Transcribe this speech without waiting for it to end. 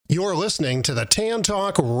You're listening to the Tan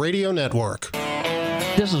Talk Radio Network.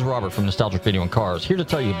 This is Robert from Nostalgic Video and Cars, here to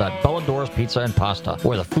tell you about Bellador's Pizza and Pasta,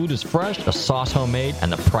 where the food is fresh, the sauce homemade,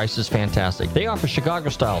 and the price is fantastic. They offer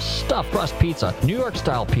Chicago-style stuffed crust pizza, New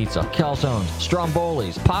York-style pizza, calzones,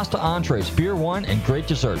 strombolis, pasta entrees, beer wine, and great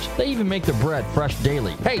desserts. They even make their bread fresh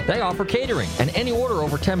daily. Hey, they offer catering, and any order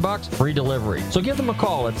over $10, free delivery. So give them a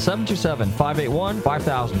call at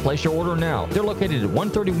 727-581-5000. Place your order now. They're located at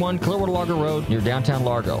 131 Clearwater Largo Road near downtown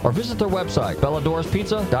Largo, or visit their website,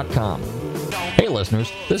 belladorspizza.com. Hey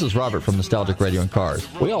listeners, this is Robert from Nostalgic Radio and Cars.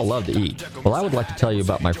 We all love to eat. Well, I would like to tell you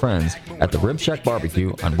about my friends at the Rib Shack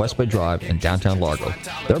Barbecue on West Bay Drive in downtown Largo.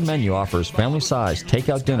 Their menu offers family-sized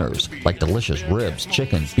takeout dinners like delicious ribs,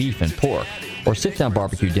 chicken, beef, and pork, or sit-down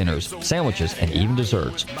barbecue dinners, sandwiches, and even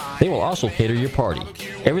desserts. They will also cater your party.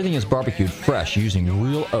 Everything is barbecued fresh using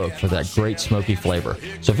real oak for that great smoky flavor.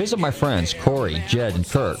 So visit my friends Corey, Jed, and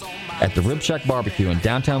Kirk at the Rib Shack Barbecue in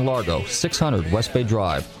downtown Largo, 600 West Bay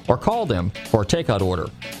Drive, or call them for a takeout order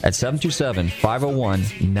at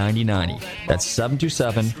 727-501-9090. That's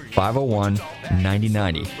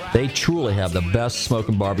 727-501-9090. They truly have the best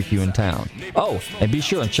smoking barbecue in town. Oh, and be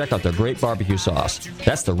sure and check out their great barbecue sauce.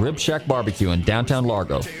 That's the Rib Shack Barbecue in downtown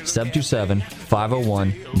Largo,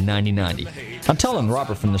 727-501-9090. I'm telling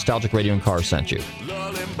Robert from Nostalgic Radio and Cars sent you.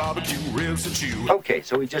 Okay,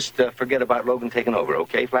 so we just forget about Logan taking over,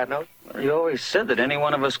 okay, Flatnose? Well, you always said that any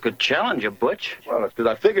one of us could challenge you, Butch. Well, that's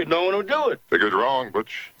because I figured no one would do it. Figured wrong,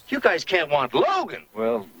 Butch. You guys can't want Logan.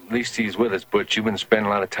 Well, at least he's with us, Butch. You've been spending a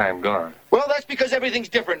lot of time gone. Well, that's because everything's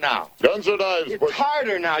different now. Guns or knives, It's Butch?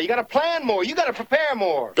 harder now. You gotta plan more. You gotta prepare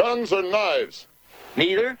more. Guns or knives?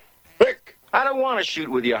 Neither. Pick. I don't want to shoot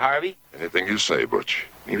with you, Harvey. Anything you say, Butch.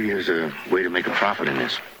 Maybe there's a way to make a profit in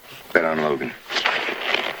this. Bet on Logan.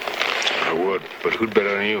 I would, but who'd bet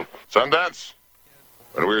on you? Sundance,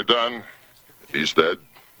 when we're done, if he's dead,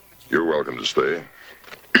 you're welcome to stay.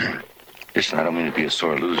 Listen, I don't mean to be a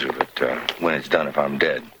sore loser, but when it's done, if I'm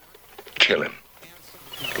dead, kill him.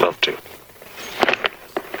 Love to.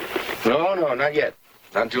 No, not yet.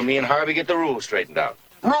 Not until me and Harvey get the rules straightened out.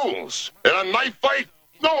 Rules? In a knife fight?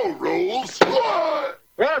 No rules. Well,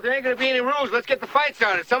 if there ain't gonna be any rules, let's get the fight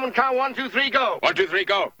started. Someone count 1, 2, 3, go. 1, 2, 3,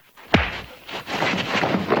 go.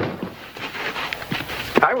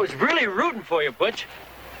 I was really rooting for you, Butch.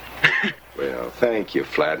 Well, thank you,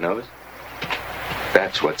 Flatnose.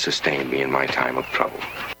 That's what sustained me in my time of trouble.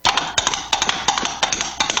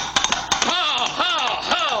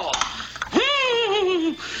 Ho!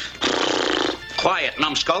 Quiet,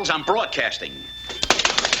 numbskulls. I'm broadcasting.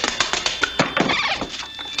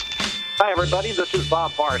 Hi, everybody. This is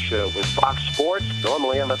Bob Barsha with Fox Sports.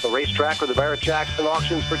 Normally, I'm at the racetrack or the Barrett-Jackson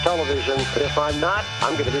auctions for television. But if I'm not,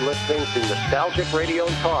 I'm going to be listening to Nostalgic Radio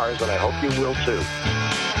and Cars, and I hope you will, too.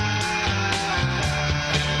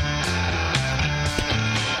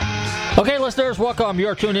 Okay, listeners, welcome. You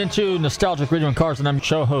are tuned into Nostalgic Radio and Cars, and I'm your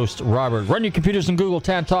show host, Robert. Run your computers and Google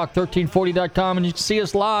TanTalk1340.com, and you can see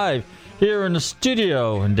us live here in the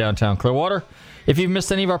studio in downtown Clearwater. If you've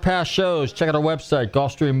missed any of our past shows, check out our website,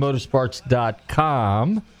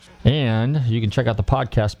 GulfstreamMotorsports.com, and you can check out the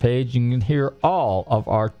podcast page. You can hear all of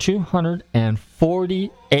our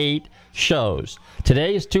 248 shows.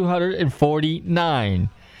 Today is 249.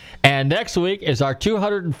 And next week is our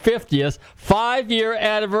 250th 5-year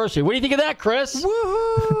anniversary. What do you think of that, Chris?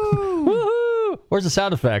 Woohoo! Woohoo! Where's the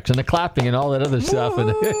sound effects and the clapping and all that other stuff?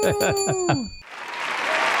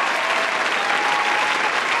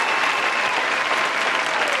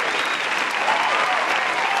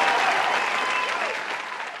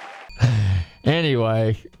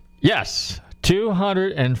 Anyway, yes,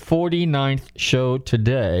 249th show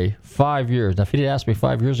today, 5 years. Now, if you'd asked me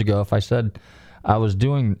 5 years ago if I said I was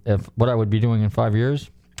doing what I would be doing in 5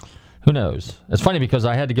 years, who knows? It's funny because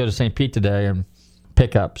I had to go to St. Pete today and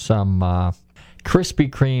pick up some Krispy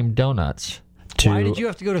Kreme donuts. Why did you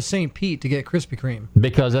have to go to St. Pete to get Krispy Kreme?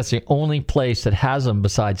 Because that's the only place that has them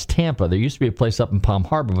besides Tampa. There used to be a place up in Palm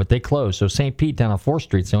Harbor, but they closed. So St. Pete down on 4th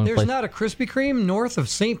Street is the only There's place. not a Krispy Kreme north of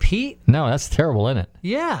St. Pete? No, that's terrible, isn't it?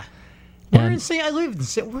 Yeah. And Where in St. I live in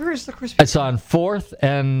St. Where is the Krispy Kreme? It's on 4th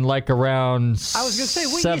and like around I was going to say,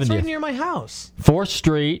 wait, 70th. it's right near my house. 4th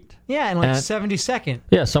Street. Yeah, and 72nd.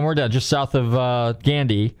 Yeah, somewhere down, just south of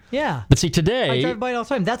Gandy. Yeah. But see, today... I drive by it all the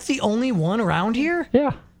time. That's the only one around here?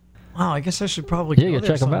 Yeah. Wow, I guess I should probably Yeah, go you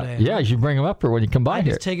there check them someday. out. Yeah, you should bring them up for when you come by I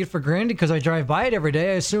here. just take it for granted because I drive by it every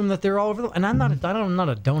day. I assume that they're all over the... And I'm not a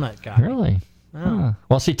donut guy. Really? Oh. Huh.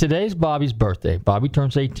 Well, see, today's Bobby's birthday. Bobby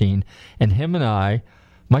turns 18, and him and I,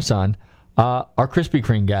 my son, are Krispy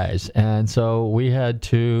Kreme guys. And so we had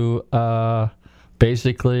to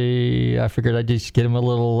basically, I figured I'd just get him a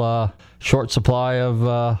little short supply of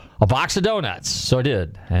a box of donuts. So I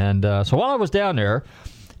did. And so while I was down there,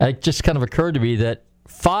 it just kind of occurred to me that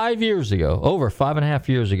 5 years ago, over 5.5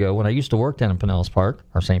 years ago, when I used to work down in Pinellas Park,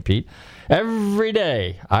 or St. Pete, every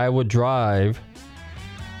day I would drive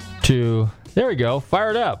to, there we go,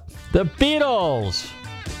 Fired Up, the Beatles.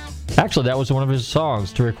 Actually, that was one of his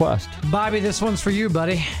songs to request. Bobby, this one's for you,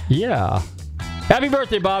 buddy. Yeah. Happy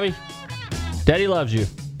birthday, Bobby. Daddy loves you.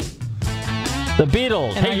 The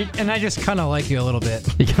Beatles. And I just kind of like you a little bit.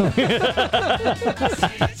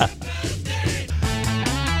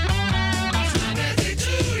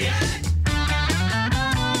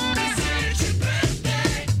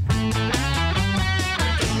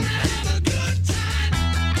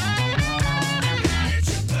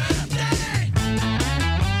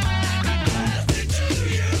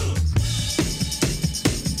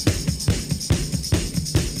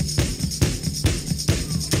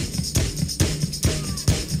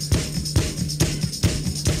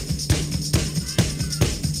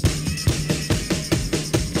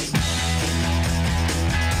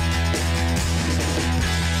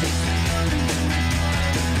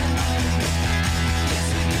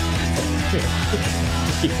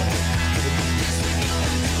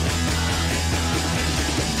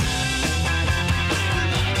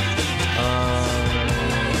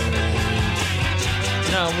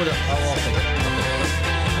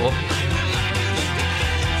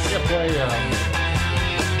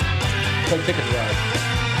 Play Ticket to Ride.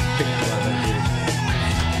 Ticket to Ride.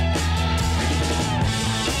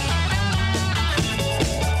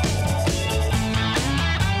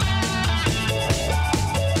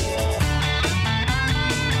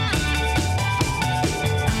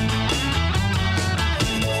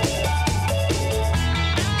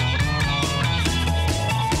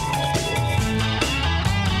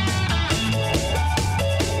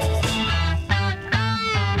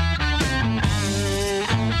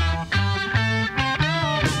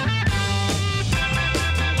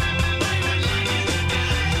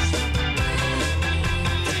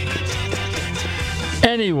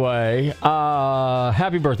 Anyway,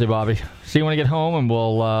 happy birthday, Bobby. See you when I get home, and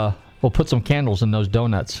we'll put some candles in those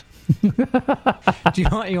donuts. Do you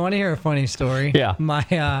want to hear a funny story? Yeah.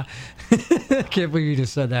 I can't believe you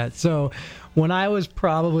just said that. So when I was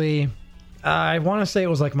probably, I want to say it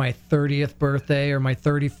was like my 30th birthday or my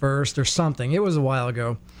 31st or something. It was a while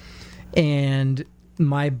ago. And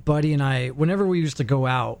my buddy and I, whenever we used to go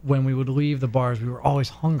out, when we would leave the bars, we were always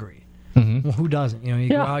hungry. Mm-hmm. Well, who doesn't? You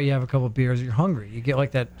go out, you have a couple of beers, you're hungry. You get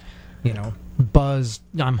like that, buzz,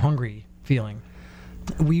 I'm hungry feeling.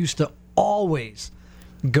 We used to always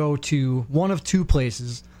go to one of two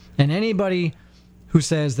places, and anybody who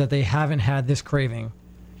says that they haven't had this craving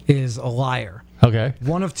is a liar. Okay.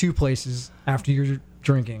 One of two places after you're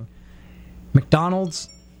drinking, McDonald's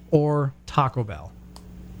or Taco Bell.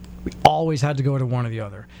 We always had to go to one or the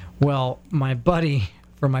other. Well, my buddy,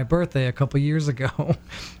 for my birthday a couple years ago,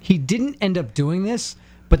 he didn't end up doing this,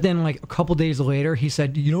 but then like a couple days later, he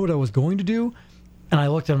said, you know what I was going to do? And I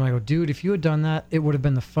looked at him and I go, dude, if you had done that, it would have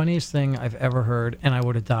been the funniest thing I've ever heard, and I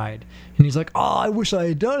would have died. And he's like, oh, I wish I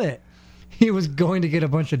had done it. He was going to get a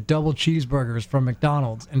bunch of double cheeseburgers from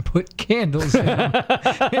McDonald's and put candles in them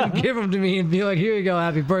and give them to me and be like, here you go,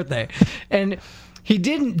 happy birthday. And he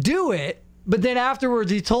didn't do it, but then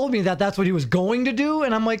afterwards he told me that that's what he was going to do,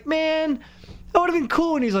 and I'm like, man, that would have been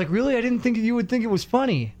cool. And he's like, really? I didn't think you would think it was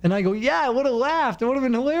funny. And I go, yeah, I would have laughed. It would have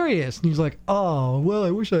been hilarious. And he's like, oh, well,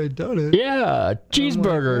 I wish I had done it. Yeah,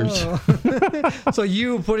 cheeseburgers. Like, oh. So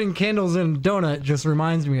you putting candles in a donut just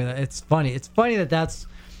reminds me of that. It's funny. It's funny that's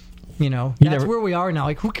where we are now.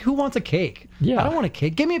 Like, who wants a cake? Yeah. I don't want a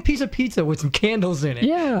cake. Give me a piece of pizza with some candles in it.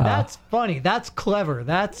 Yeah. That's funny. That's clever.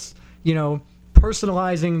 That's,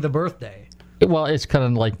 personalizing the birthday. Well, it's kind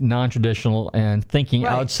of like non-traditional and thinking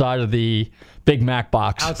outside of the Big Mac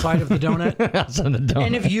box. Outside of the donut? Outside of the donut.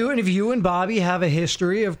 And if you and Bobby have a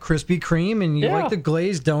history of Krispy Kreme and you like the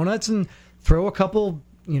glazed donuts, and throw a couple,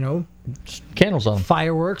 candles on them.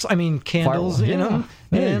 Fireworks. I mean, candles in them.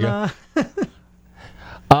 There you go.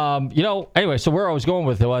 Anyway, so where I was going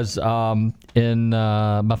with it was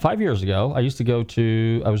about 5 years ago, I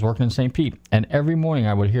was working in St. Pete, and every morning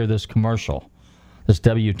I would hear this commercial. This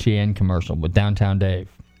WTN commercial with Downtown Dave.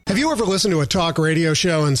 Have you ever listened to a talk radio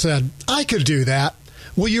show and said, I could do that?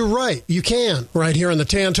 Well, you're right. You can, right here on the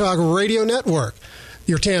Tan Talk Radio Network.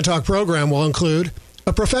 Your Tan Talk program will include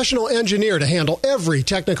a professional engineer to handle every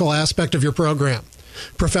technical aspect of your program,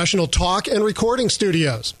 professional talk and recording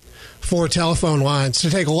studios, 4 telephone lines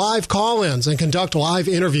to take live call-ins and conduct live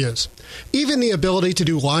interviews, even the ability to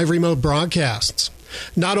do live remote broadcasts.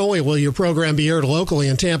 Not only will your program be aired locally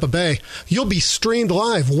in Tampa Bay, you'll be streamed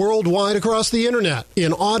live worldwide across the internet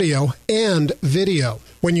in audio and video.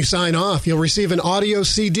 When you sign off, you'll receive an audio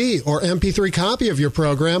CD or MP3 copy of your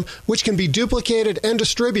program, which can be duplicated and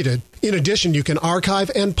distributed. In addition, you can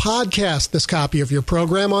archive and podcast this copy of your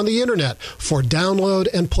program on the internet for download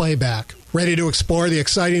and playback. Ready to explore the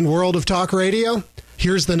exciting world of talk radio?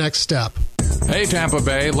 Here's the next step. Hey, Tampa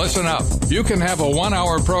Bay, listen up. You can have a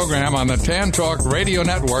 1-hour program on the Tan Talk Radio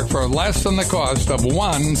Network for less than the cost of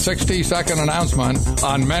one 60-second announcement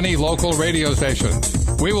on many local radio stations.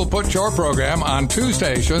 We will put your program on 2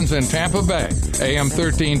 stations in Tampa Bay, AM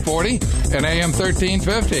 1340 and AM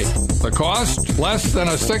 1350. The cost? Less than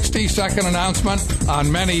a 60-second announcement on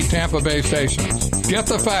many Tampa Bay stations. Get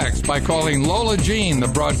the facts by calling Lola Jean, the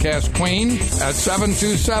broadcast queen, at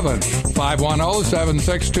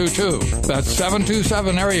 727-510-7622. That's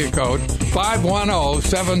 727 area code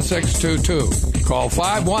 510-7622. Call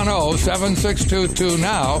 510-7622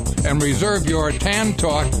 now and reserve your Tan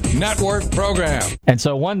Talk Network program. And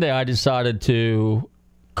so one day I decided to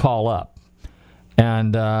call up,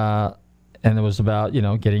 and it was about,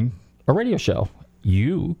 getting a radio show.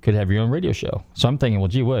 You could have your own radio show. So I'm thinking, well,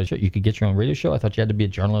 gee whiz, you could get your own radio show? I thought you had to be a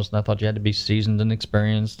journalist, and I thought you had to be seasoned and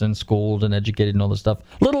experienced and schooled and educated and all this stuff.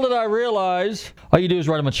 Little did I realize, all you do is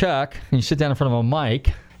write them a check, and you sit down in front of a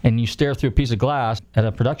mic, and you stare through a piece of glass at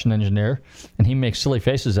a production engineer, and he makes silly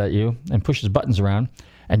faces at you and pushes buttons around,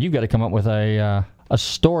 and you've got to come up with a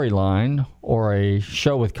storyline or a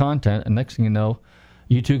show with content, and next thing you know,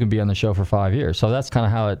 you two can be on the show for 5 years. So that's kind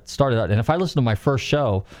of how it started out. And if I listen to my first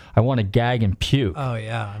show, I want to gag and puke. Oh,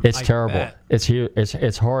 yeah. It's terrible. Bet.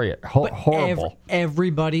 It's horrible.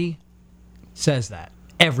 Everybody says that.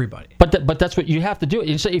 Everybody. But that's what you have to do.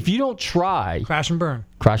 You say, if you don't try... Crash and burn.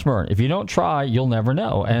 If you don't try, you'll never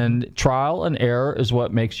know. And trial and error is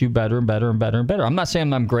what makes you better and better and better and better. I'm not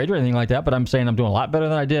saying I'm great or anything like that, but I'm saying I'm doing a lot better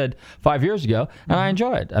than I did 5 years ago, and I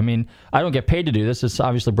enjoy it. I mean, I don't get paid to do this. It's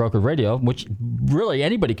obviously brokered radio, which really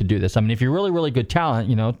anybody could do this. I mean, if you're really, really good talent,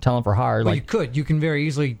 talent for hire. Well, you could. You can very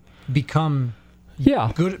easily become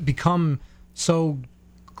good, become so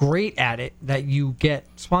great at it that you get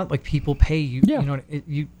like people pay you. Yeah.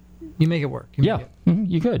 You make it work. You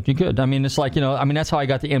could. I mean, it's like, that's how I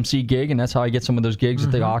got the MC gig, and that's how I get some of those gigs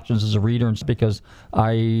at the auctions as a reader, and because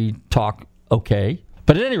I talk okay.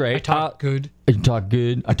 But at any rate, I talk good. You talk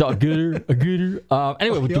good. I talk gooder.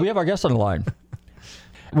 Anyway, do we have our guest on the line?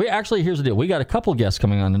 Here's the deal. We got a couple guests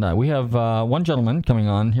coming on tonight. We have one gentleman coming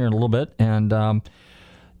on here in a little bit, and I'm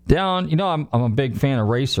a big fan of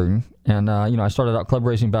racing, and I started out club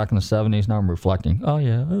racing back in the 70s. Now I'm reflecting. Oh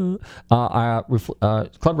yeah,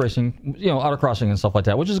 club racing, autocrossing and stuff like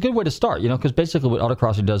that, which is a good way to start. Because basically what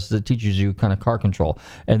autocrossing does is it teaches you kind of car control,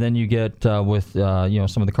 and then you get with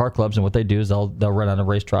some of the car clubs, and what they do is they'll run on a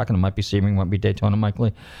racetrack, and it might be Sebring, might be Daytona,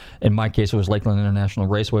 in my case it was Lakeland International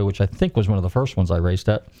Raceway, which I think was one of the first ones I raced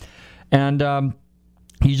at, and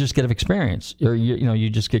you just get experience. You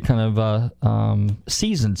just get kind of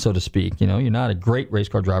seasoned, so to speak. You're not a great race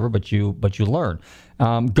car driver, but you learn.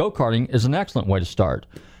 Go-karting is an excellent way to start.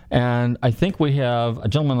 And I think we have a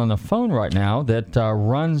gentleman on the phone right now that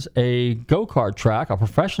runs a go-kart track, a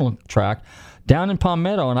professional track, down in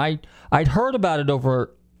Palmetto. And I'd heard about it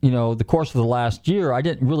over the course of the last year. I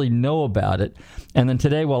didn't really know about it. And then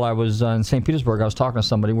today, while I was in St. Petersburg, I was talking to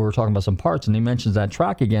somebody. We were talking about some parts, and he mentions that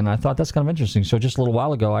track again. And I thought that's kind of interesting. So just a little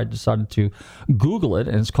while ago, I decided to Google it,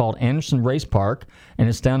 and it's called Anderson Race Park, and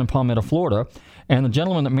it's down in Palmetto, Florida. And the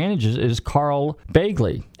gentleman that manages it is Carl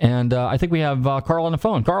Bagley. And I think we have Carl on the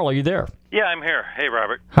phone. Carl, are you there? Yeah, I'm here. Hey,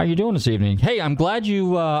 Robert. How you doing this evening? Hey, I'm glad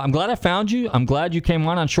I found you. I'm glad you came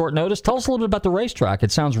on short notice. Tell us a little bit about the racetrack.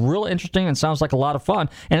 It sounds real interesting and sounds like a lot of fun,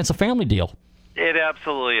 and it's a family deal. It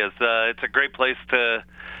absolutely is. It's a great place to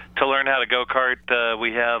learn how to go-kart.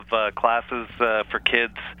 We have classes for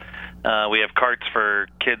kids. We have karts for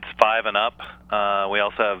kids 5 and up. We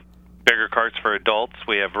also have bigger karts for adults.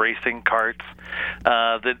 We have racing karts.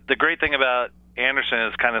 The great thing about Anderson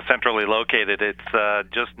is kind of centrally located. It's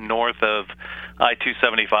just north of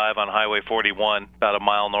I-275 on Highway 41, about a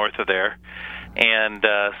mile north of there. And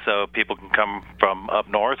so people can come from up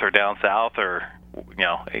north or down south or,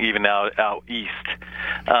 even out east.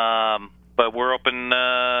 But we're open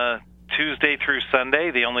Tuesday through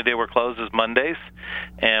Sunday. The only day we're closed is Mondays.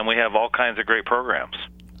 And we have all kinds of great programs.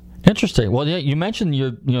 Interesting. Well, yeah, you mentioned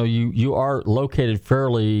you are located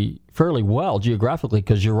fairly well geographically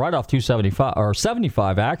because you're right off 275 or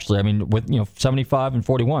 75 actually. I mean, with 75 and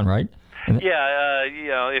 41, right? Yeah,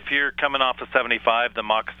 if you're coming off of 75, the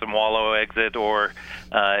Moccasin Wallow exit, or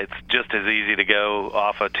it's just as easy to go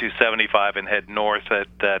off of 275 and head north at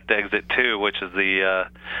exit 2, which is the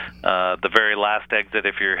very last exit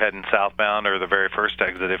if you're heading southbound, or the very first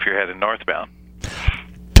exit if you're heading northbound.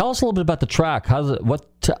 Tell us a little bit about the track.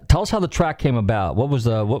 Tell us how the track came about. What was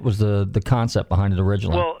the concept behind it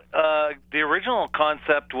originally? Well, the original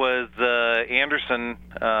concept was Anderson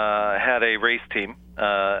had a race team,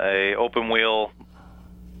 a open wheel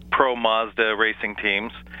pro Mazda racing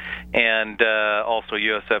teams, and also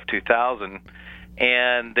USF 2000,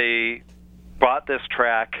 and they bought this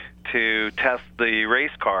track to test the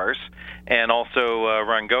race cars and also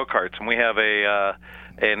run go-karts. And we have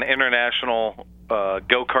an international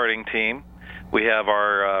go-karting team. We have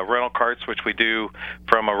our rental carts, which we do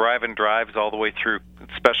from arrive and drives all the way through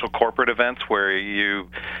special corporate events where you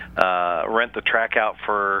rent the track out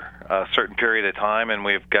for a certain period of time, and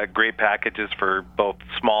we've got great packages for both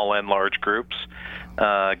small and large groups.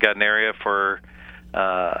 Got an area for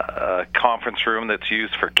a conference room that's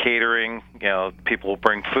used for catering. People will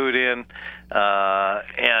bring food in,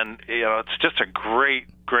 and it's just a great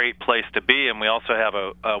place to be. And we also have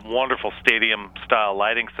a wonderful stadium-style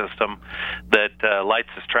lighting system that lights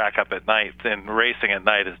this track up at night. And racing at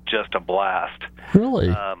night is just a blast. Really?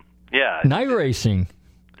 Yeah. Night racing.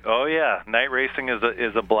 Oh yeah, night racing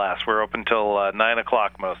is a blast. We're open till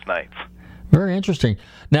 9:00 most nights. Very interesting.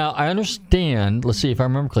 Now, I understand, let's see if I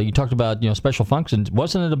remember clearly, you talked about special functions.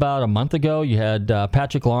 Wasn't it about a month ago you had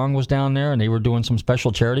Patrick Long was down there and they were doing some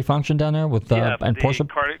special charity function down there with and Porsche?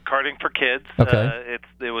 Karting for Kids. Okay.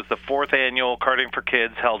 It was the 4th annual Karting for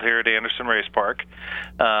Kids held here at Anderson Race Park,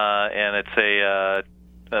 and it's a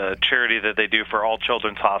charity that they do for All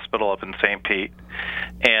Children's Hospital up in St. Pete.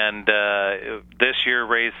 And this year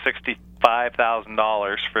raised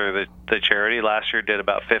 $65,000 for the charity. Last year did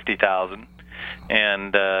about $50,000.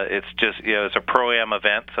 And it's just, it's a pro-am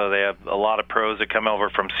event, so they have a lot of pros that come over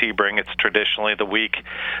from Sebring. It's traditionally the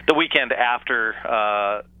weekend after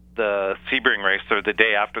the Sebring race, or the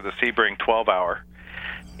day after the Sebring 12-hour.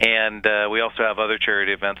 And we also have other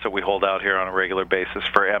charity events that we hold out here on a regular basis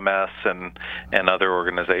for MS and other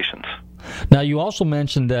organizations. Now, you also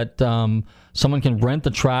mentioned that someone can rent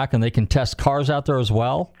the track and they can test cars out there as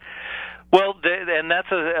well? Well, and that's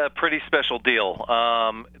a pretty special deal.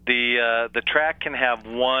 The track can have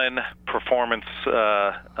one performance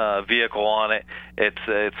vehicle on it.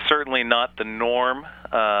 It's certainly not the norm.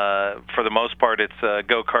 For the most part, it's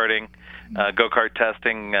go-karting, go-kart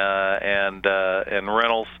testing, and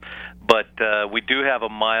rentals. But we do have a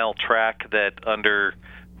mile track that, under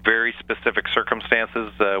very specific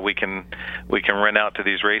circumstances, we can rent out to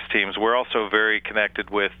these race teams. We're also very connected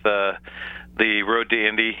with the Road to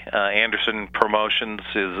Indy. Anderson Promotions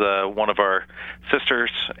is one of our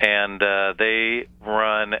sisters, and they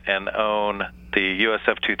run and own the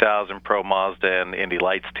USF 2000 Pro Mazda and Indy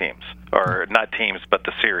Lights teams, or not teams, but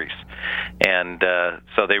the series. And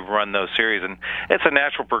so they run those series, and it's a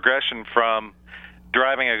natural progression from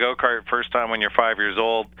driving a go-kart first time when you're 5 years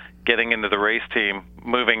old, getting into the race team,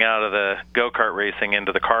 moving out of the go-kart racing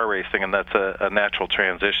into the car racing, and that's a natural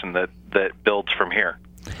transition that builds from here.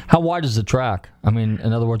 How wide is the track? I mean,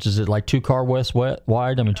 in other words, is it like 2 car widths wide?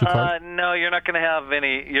 I mean, 2 cars? No, you're not going to have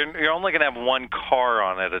any. You're only going to have one car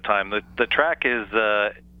on at a time. The track is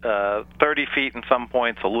 30 feet in some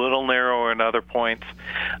points, a little narrower in other points,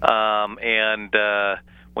 and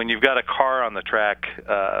when you've got a car on the track,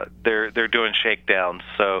 they're doing shakedowns,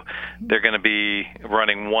 so they're going to be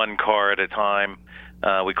running one car at a time.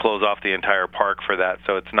 We close off the entire park for that,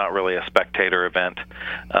 so it's not really a spectator event.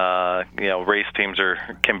 Race teams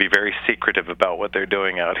can be very secretive about what they're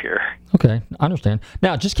doing out here. Okay, I understand.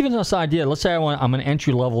 Now, just giving us an idea. Let's say I'm an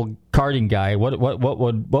entry-level karting guy. What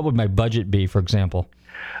would my budget be, for example?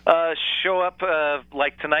 Show up,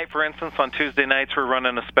 like tonight, for instance, on Tuesday nights, we're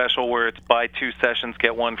running a special where it's buy 2 sessions,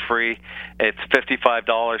 get 1 free. It's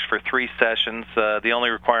 $55 for 3 sessions. The only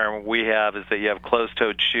requirement we have is that you have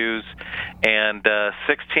closed-toed shoes, and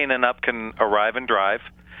 16 and up can arrive and drive.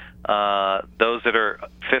 Those that are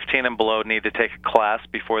 15 and below need to take a class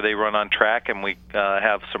before they run on track, and we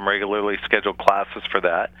have some regularly scheduled classes for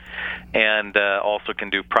that, and also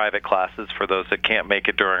can do private classes for those that can't make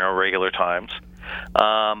it during our regular times.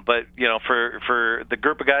 But for the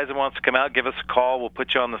group of guys that wants to come out, give us a call. We'll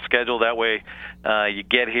put you on the schedule. That way, you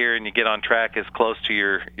get here and you get on track as close to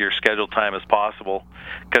your scheduled time as possible.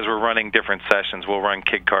 Because we're running different sessions. We'll run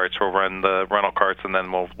kid carts, we'll run the rental carts, and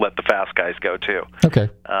then we'll let the fast guys go too. Okay.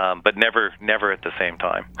 But never at the same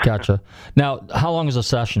time. Gotcha. Now, how long is a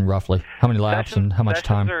session roughly? How many laps and how much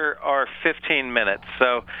time? Sessions are 15 minutes.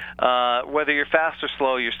 So whether you're fast or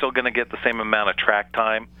slow, you're still going to get the same amount of track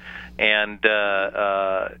time, and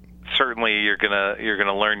certainly you're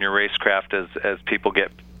gonna learn your racecraft as people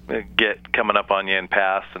get coming up on you and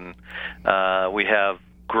pass. And we have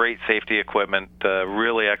great safety equipment,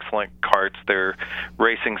 really excellent carts. They're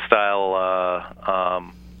racing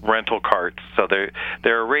style rental carts, so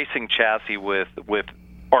they're a racing chassis with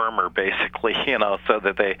armor, basically, so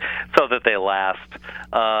that they last.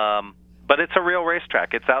 But it's a real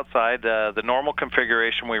racetrack. It's outside. The normal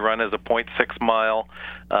configuration we run is a 0.6 mile,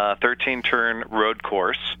 13-turn road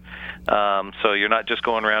course. So you're not just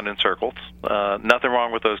going around in circles. Nothing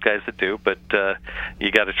wrong with those guys that do, but you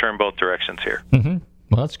got to turn both directions here. Mm-hmm.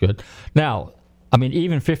 Well, that's good. Now, I mean,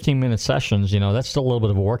 even 15-minute sessions, that's still a little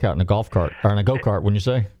bit of a workout in a golf cart or in a go-kart, wouldn't you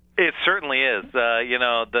say? It certainly is.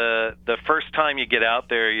 The first time you get out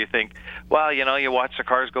there, you think, well, you watch the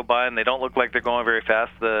cars go by and they don't look like they're going very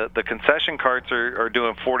fast. The concession carts are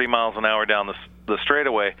doing 40 miles an hour down the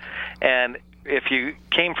straightaway, and if you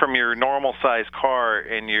came from your normal size car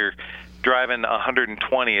and you're driving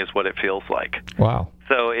 120 is what it feels like. Wow.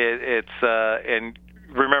 So it's and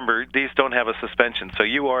remember, these don't have a suspension, so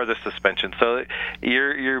you are the suspension. So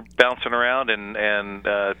you're bouncing around and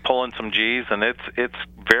pulling some G's, and it's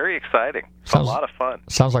very exciting. It's a lot of fun.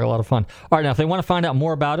 Sounds like a lot of fun. All right, now if they want to find out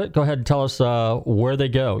more about it, go ahead and tell us where they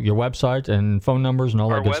go, your website and phone numbers and all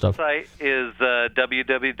that good stuff. Our website is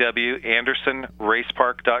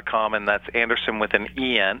www.andersonracepark.com, and that's Anderson with an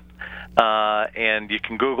E-N. And you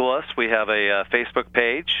can Google us. We have a Facebook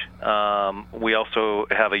page. We also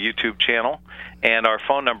have a YouTube channel. And our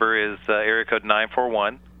phone number is area code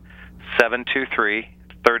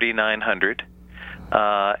 941-723-3900.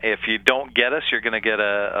 If you don't get us, you're going to get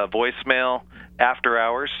a voicemail after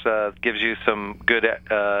hours. Gives you some good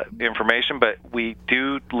information, but we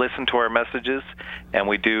do listen to our messages, and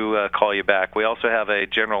we do call you back. We also have a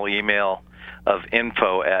general email of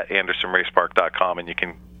info@andersonracepark.com, and you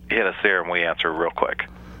can hit us there, and we answer real quick.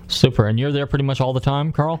 Super. And you're there pretty much all the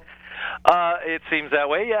time, Carl? It seems that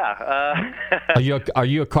way, yeah. Are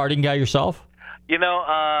you a karting guy yourself?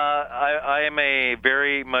 I am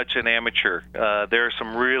very much an amateur. There are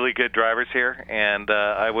some really good drivers here, and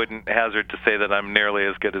I wouldn't hazard to say that I'm nearly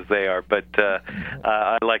as good as they are, but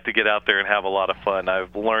I like to get out there and have a lot of fun.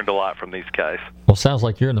 I've learned a lot from these guys. Well, sounds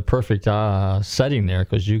like you're in the perfect setting there,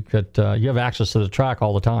 because you have access to the track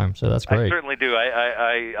all the time, so that's great. I certainly do.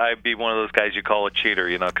 I'd be one of those guys you call a cheater,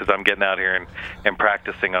 because I'm getting out here and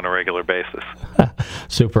practicing on a regular basis.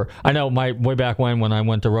 Super. I know way back when I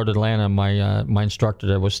went to Road Atlanta, my instructor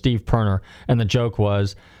there was Steve Perner, and the joke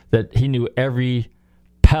was that he knew every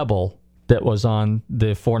pebble that was on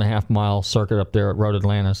the 4.5 mile circuit up there at Road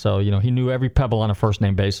Atlanta. So, he knew every pebble on a first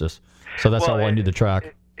name basis. So that's how I knew the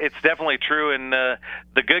track. It's definitely true, and the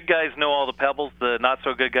good guys know all the pebbles. The not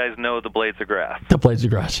so good guys know the blades of grass. The blades of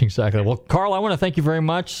grass, exactly. Well, Carl, I want to thank you very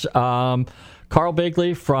much. Carl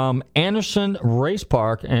Begley from Anderson Race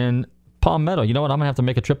Park and Palm Meadow. You know what? I'm going to have to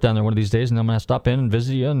make a trip down there one of these days, and I'm going to stop in and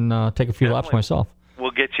visit you and take a few laps myself. We'll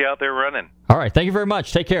get you out there running. All right. Thank you very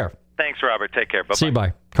much. Take care. Thanks, Robert. Take care. Bye-bye. See you.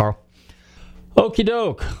 Bye, Carl. Okie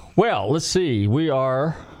doke. Well, let's see. You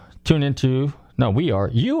are tuned into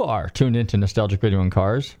Nostalgic Radio and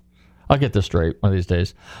Cars. I'll get this straight one of these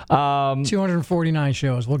days. 249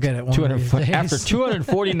 shows. We'll get it one of these days. After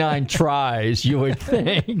 249 tries, you would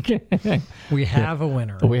think. We have a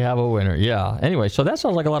winner. We have a winner, yeah. Anyway, so that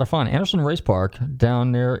sounds like a lot of fun. Anderson Race Park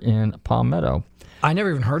down there in Palm Meadow. I never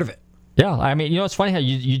even heard of it. Yeah, I mean, it's funny how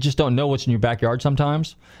you just don't know what's in your backyard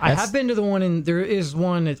sometimes. I have been to the one, and there is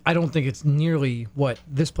one. I don't think it's nearly what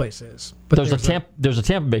this place is. But there's a Tampa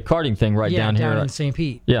Bay karting thing down here. in St.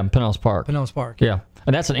 Pete. Yeah, in Pinellas Park. Yeah.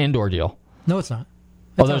 And that's an indoor deal. No, it's not.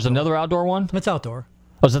 There's another outdoor one? It's outdoor.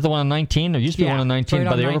 Oh, is that the one on 19? There used to be one on 19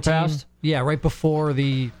 by the overpass? Yeah, right before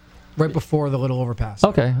the little overpass.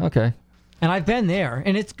 Okay. And I've been there,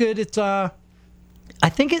 and it's good. It's I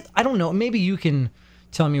don't know, maybe you can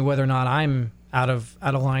tell me whether or not I'm out of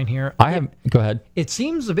line here. Go ahead. It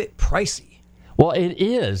seems a bit pricey. Well, it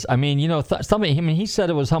is. I mean, he said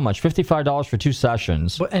it was how much? $55 for 2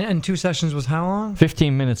 sessions. And 2 sessions was how long?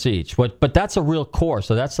 15 minutes each. But that's a real course,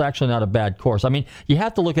 so that's actually not a bad course. I mean, you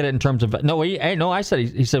have to look at it in terms of... I said,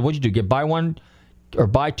 he said, what'd you do? Buy one, or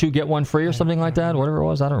buy 2 get 1 free or something like that. Whatever it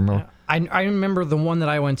was, I don't remember. I remember the one that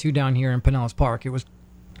I went to down here in Pinellas Park. It was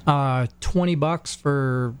 $20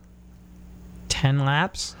 for 10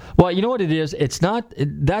 laps. Well, you know what it is? It's not.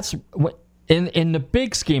 That's what. In the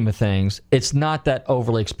big scheme of things, it's not that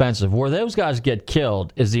overly expensive. Where those guys get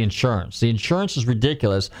killed is the insurance. The insurance is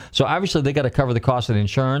ridiculous. So obviously they got to cover the cost of the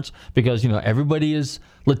insurance because, everybody is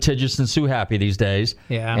litigious and sue happy these days.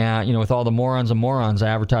 Yeah. And, with all the morons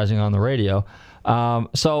advertising on the radio.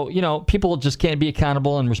 So, people just can't be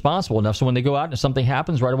accountable and responsible enough. So when they go out and something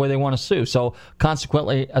happens, right away they want to sue. So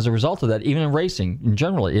consequently, as a result of that, even in racing in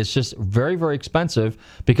general, it's just very, very expensive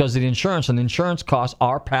because of the insurance. And the insurance costs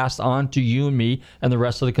are passed on to you and me and the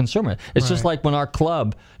rest of the consumer. It's just like when our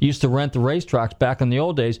club used to rent the racetracks back in the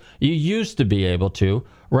old days. You used to be able to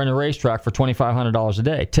rent a racetrack for $2,500 a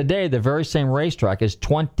day. Today, the very same racetrack is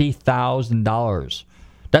 $20,000.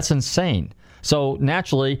 That's insane. So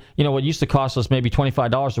naturally, what used to cost us maybe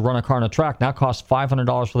 $25 to run a car on a track now costs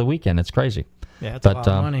 $500 for the weekend. It's crazy. Yeah, it's a lot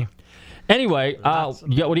of money. Anyway, what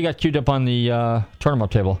do you got queued up on the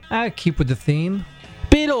tournament table? I keep with the theme.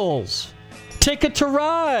 Beatles, Ticket to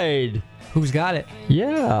Ride. Who's got it?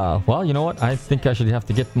 Yeah. Well, you know what? I think I should have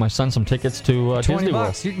to get my son some tickets to Disney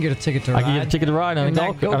World. $20. You can get a ticket to ride. I can get a ticket to ride on a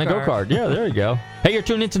go-kart. Yeah, there you go. Hey, you're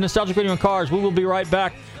tuned into Nostalgic Radio and Cars. We will be right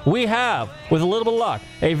back. We have, with a little bit of luck,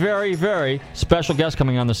 a very, very special guest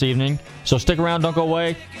coming on this evening. So stick around. Don't go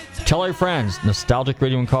away. Tell all your friends. Nostalgic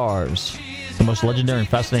Radio and Cars. The most legendary and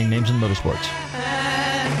fascinating names in motorsports.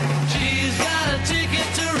 She's got a ticket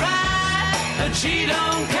to ride, but she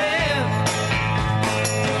don't care.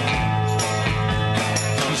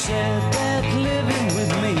 She said that living with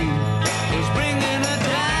me was bringing her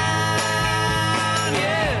down,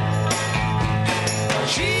 yeah.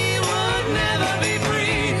 She would never be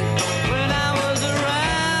free when I was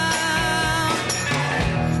around.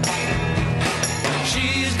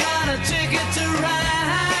 She's got a ticket to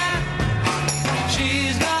ride.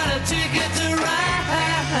 She's got a ticket to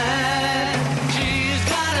ride. She's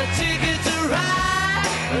got a ticket to ride,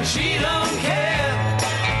 but she don't care.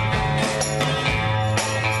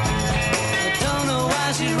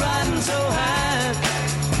 She's riding so high.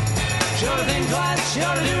 Sure think twice,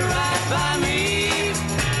 sure to do right by me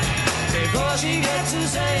before she gets to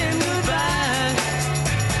saying goodbye.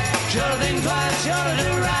 Sure think twice, sure to do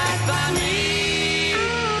right by me.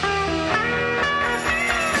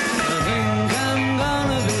 I think I'm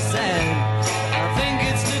gonna be sad. I think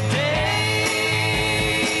it's today,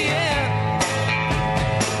 yeah.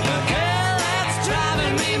 The girl that's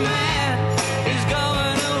driving me mad is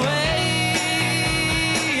going away.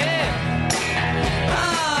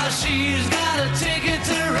 She's got a ticket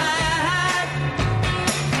to ride.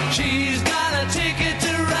 She's got a ticket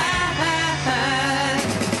to ride.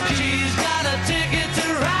 She's got a ticket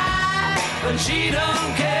to ride, but she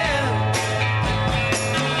don't care.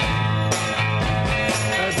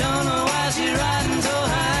 I don't know why she's riding so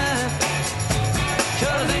high.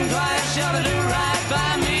 Sure think twice, sure to do right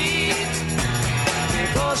by me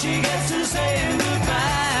before she gets to saying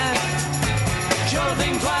goodbye. Sure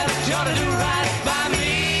think twice, sure to do right by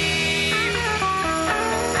me.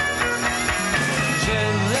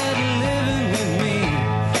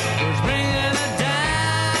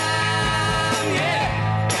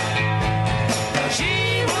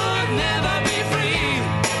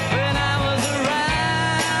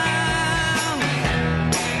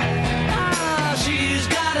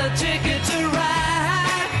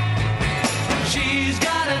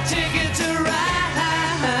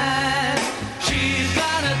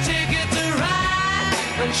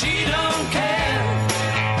 She don't care.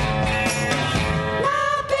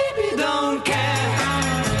 My baby don't care.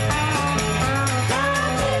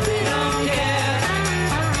 My baby don't care.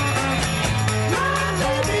 My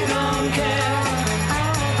baby don't care.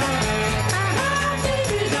 My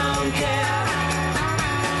baby don't care.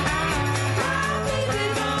 My baby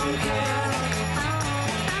don't care.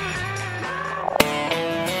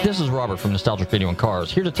 This is Robert from Nostalgic Video and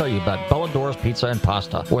Cars, here to tell you about Bellador's Pizza and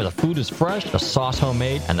Pasta, where the food is fresh, the sauce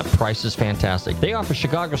homemade, and the price is fantastic. They offer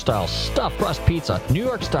Chicago-style stuffed crust pizza, New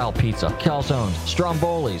York-style pizza, calzones,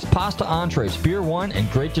 strombolis, pasta entrees, beer wine,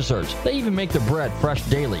 and great desserts. They even make the bread fresh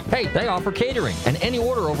daily. Hey, they offer catering, and any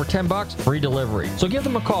order over $10, free delivery. So give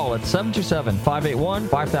them a call at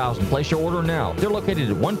 727-581-5000. Place your order now. They're located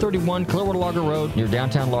at 131 Clearwater Largo Road near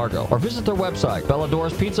downtown Largo, or visit their website,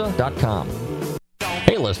 belladorspizza.com.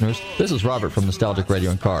 Hey, listeners, this is Robert from Nostalgic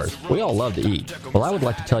Radio and Cars. We all love to eat. Well, I would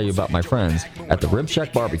like to tell you about my friends at the Rib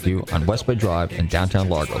Shack Barbecue on West Bay Drive in downtown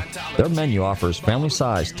Largo. Their menu offers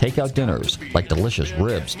family-sized takeout dinners like delicious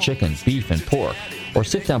ribs, chicken, beef, and pork, or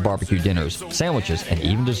sit-down barbecue dinners, sandwiches, and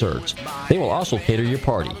even desserts. They will also cater your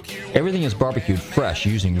party. Everything is barbecued fresh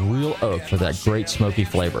using real oak for that great smoky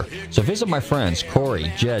flavor. So visit my friends Corey,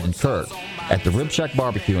 Jed, and Kurt at the Rib Shack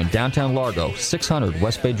Barbecue in downtown Largo, 600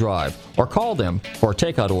 West Bay Drive, or call them for a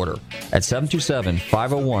takeout order at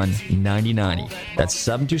 727-501-9090. That's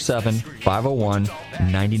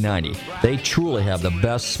 727-501-9090. They truly have the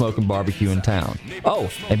best smoking barbecue in town.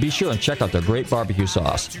 Oh, and be sure and check out their great barbecue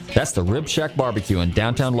sauce. That's the Rib Shack Barbecue in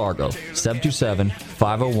downtown Largo,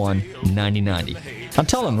 727-501-9090. I'm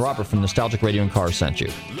telling Robert from Nostalgic Radio and Cars sent you.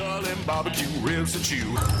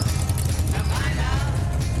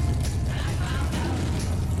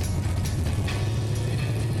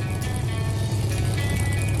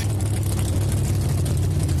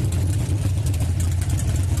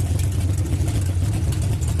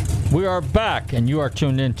 We are back, and you are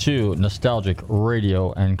tuned into Nostalgic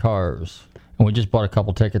Radio and Cars. And we just bought a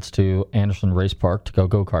couple tickets to Anderson Race Park to go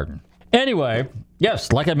go-karting. Anyway,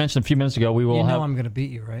 yes, like I mentioned a few minutes ago, we will have... I'm going to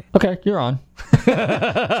beat you, right? Okay, you're on.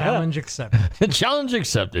 Challenge accepted. Challenge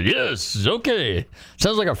accepted, yes, okay.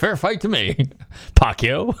 Sounds like a fair fight to me.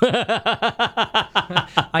 Pacquiao.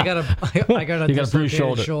 I got a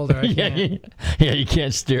bruised shoulder. Yeah, you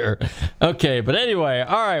can't steer. Okay, but anyway,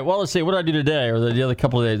 all right, well, let's see. What did I do today or the other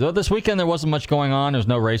couple of days? Well, this weekend there wasn't much going on. There's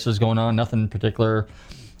no races going on, nothing in particular.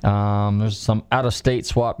 There's some out-of-state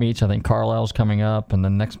swap meets. I think Carlisle's coming up, and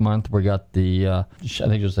then next month we got the I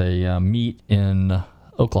think there's a meet in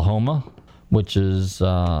Oklahoma, which is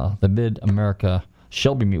the Mid-America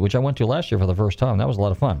Shelby meet, which I went to last year for the first time. That was a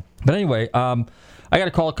lot of fun. But anyway, I got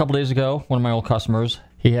a call a couple days ago. One of my old customers.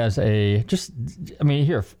 He has here you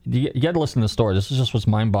got to listen to the story. This is just what's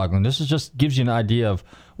mind-boggling. This is just gives you an idea of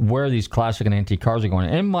where these classic and antique cars are going.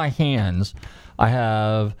 In my hands, I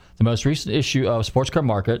have the most recent issue of Sports Car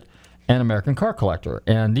Market and American Car Collector.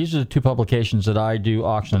 And these are the two publications that I do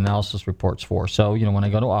auction analysis reports for. So, when I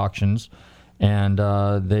go to auctions, and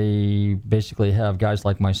they basically have guys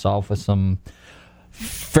like myself with some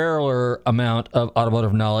fairer amount of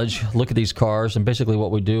automotive knowledge look at these cars. And basically what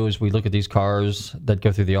we do is we look at these cars that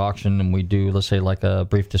go through the auction, and we do, let's say, like a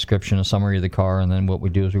brief description, a summary of the car. And then what we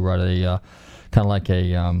do is we write a kind of like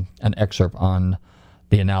an excerpt on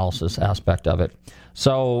the analysis aspect of it.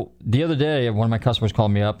 So the other day, one of my customers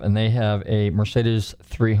called me up, and they have a Mercedes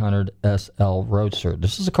 300 SL Roadster.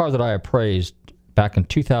 This is a car that I appraised back in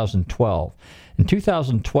 2012. In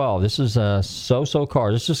 2012, this is a so-so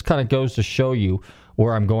car. This just kind of goes to show you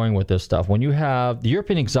where I'm going with this stuff. When you have the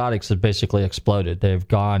European exotics have basically exploded. They've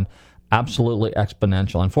gone absolutely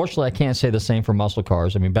exponential. Unfortunately, I can't say the same for muscle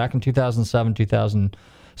cars. I mean, back in 2007,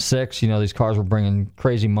 2006, these cars were bringing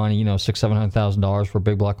crazy money, $600,000-$700,000 for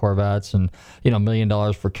big block Corvettes, and $1 million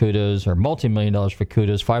for Cudas, or multi-million dollars for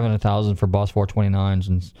Cudas, $500,000 for Boss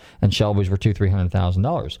 429s, and Shelbys were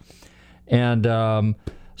 $200,000-$300,000. And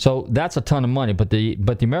so that's a ton of money, but the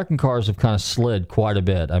American cars have kind of slid quite a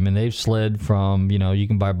bit. I mean, they've slid from, you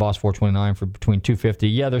can buy a Boss 429 for between $250,000.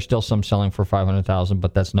 Yeah, there's still some selling for $500,000,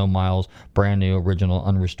 but that's no miles, brand new, original,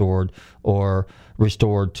 unrestored, or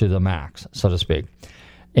restored to the max, so to speak.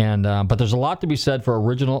 And but there's a lot to be said for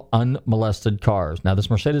original, unmolested cars. Now, this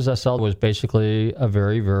Mercedes SL was basically a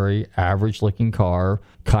very, very average-looking car,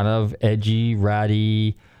 kind of edgy,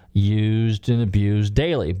 ratty, used and abused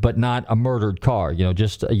daily, but not a murdered car,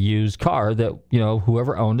 just a used car that,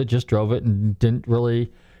 whoever owned it just drove it and didn't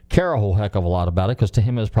really care a whole heck of a lot about it, because to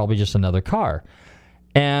him it was probably just another car.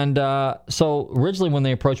 And so originally when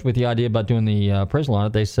they approached me with the idea about doing the appraisal on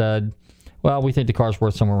it, they said, well, we think the car's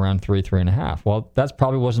worth somewhere around $3.5. Well, that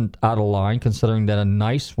probably wasn't out of line, considering that a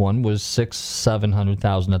nice one was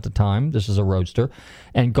 $600,000-$700,000 at the time. This is a Roadster.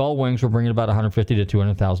 And Gull Wings were bringing about $150,000 to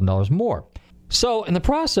 $200,000 more. So in the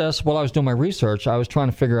process, while I was doing my research, I was trying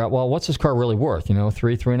to figure out, well, what's this car really worth?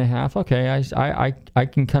 $3.5. Okay, I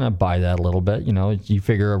can kind of buy that a little bit. You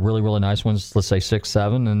figure a really, really nice one's, let's say 6,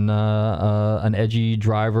 7, and an edgy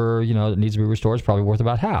driver, that needs to be restored is probably worth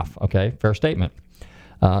about half. Okay, fair statement.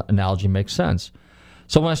 Analogy makes sense.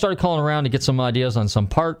 So when I started calling around to get some ideas on some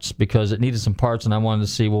parts, because it needed some parts, and I wanted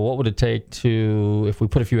to see, well, what would it take to, if we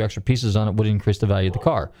put a few extra pieces on it, would it increase the value of the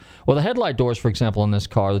car? Well, the headlight doors, for example, in this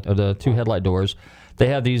car, the two headlight doors, they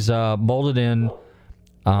have these molded in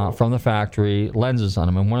from the factory lenses on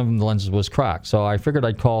them, and one of them, the lenses was cracked. So I figured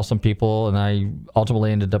I'd call some people, and I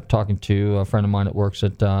ultimately ended up talking to a friend of mine that works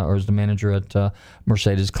at, or is the manager at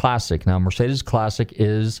Mercedes Classic. Now, Mercedes Classic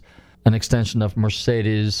is an extension of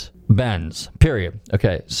Mercedes-Benz, period.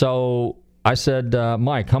 Okay, so I said,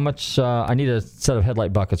 Mike, how much, I need a set of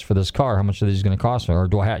headlight buckets for this car. How much are these going to cost me? Or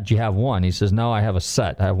do you have one? He says, no, I have a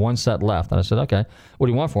set. I have one set left. And I said, okay, what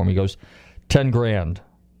do you want for him? He goes, 10 grand.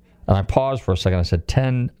 And I paused for a second. I said,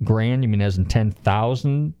 10 grand? You mean as in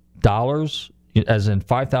 $10,000? As in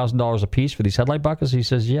 $5,000 a piece for these headlight buckets? He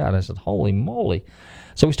says, yeah. And I said, holy moly.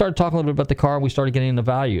 So we started talking a little bit about the car, and we started getting into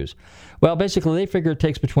values. Well, basically, they figure it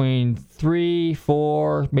takes between 3,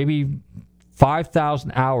 4, maybe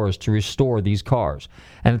 5,000 hours to restore these cars.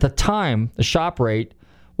 And at the time, the shop rate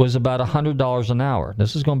was about $100 an hour.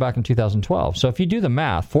 This is going back in 2012. So if you do the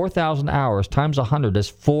math, 4,000 hours times 100 is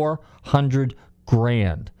 400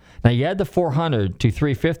 grand. Now, you add the 400 to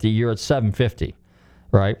 350, you're at 750,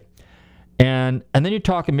 right? And then you're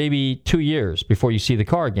talking maybe 2 years before you see the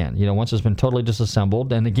car again, once it's been totally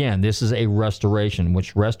disassembled. And again, this is a restoration,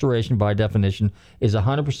 which restoration by definition is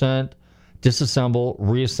 100% disassemble,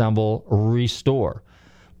 reassemble, restore.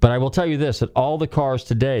 But I will tell you this, that all the cars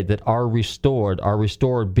today that are restored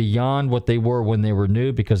beyond what they were when they were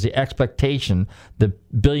new, because the expectation, the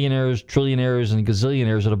billionaires, trillionaires, and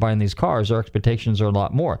gazillionaires that are buying these cars, their expectations are a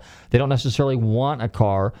lot more. They don't necessarily want a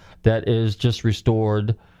car that is just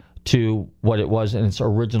restored to what it was in its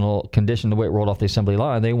original condition, the way it rolled off the assembly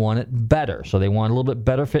line. They want it better. So they want a little bit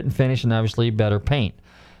better fit and finish, and obviously better paint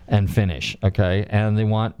and finish, okay? And they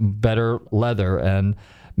want better leather, and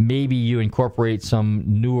maybe you incorporate some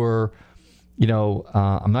newer,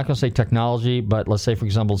 I'm not going to say technology, but let's say, for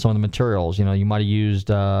example, some of the materials, you might have used,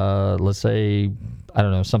 let's say, I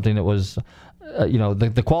don't know, something that was,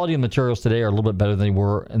 the quality of materials today are a little bit better than they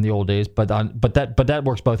were in the old days, but that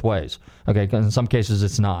works both ways. Okay, in some cases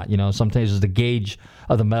it's not. Some cases the gauge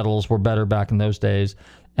of the metals were better back in those days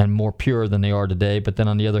and more pure than they are today. But then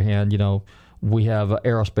on the other hand, we have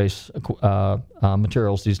aerospace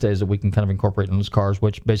materials these days that we can kind of incorporate in those cars,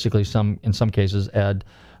 which basically in some cases add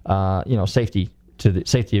safety to the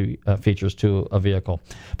safety features to a vehicle.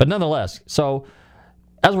 But nonetheless, so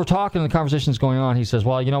as we're talking, the conversation's going on, he says,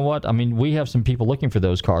 well, you know what? I mean, we have some people looking for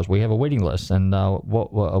those cars. We have a waiting list. And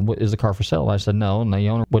what is the car for sale? And I said, no, and the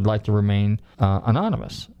owner would like to remain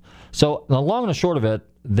anonymous. So the long and the short of it,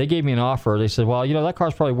 they gave me an offer. They said, well, that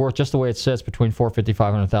car's probably worth just the way it sits between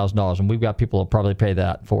 $450,000, $500,000. And we've got people that probably pay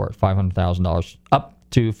that for it, $500,000, up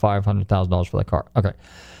to $500,000 for that car. Okay.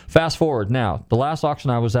 Fast forward. Now, the last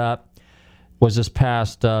auction I was at was this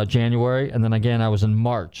past January, and then again I was in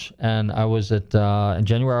March, and I was in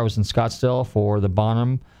January I was in Scottsdale for the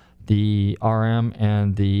Bonham, the RM,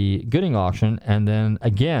 and the Gooding auction, and then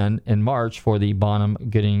again in March for the Bonham,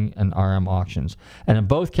 Gooding, and RM auctions. And in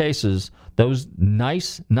both cases, those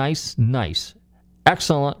nice,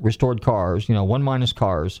 excellent restored cars, 1-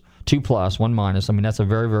 cars, 2+, 1-. I mean, that's a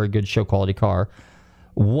very, very good show quality car.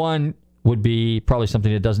 One would be probably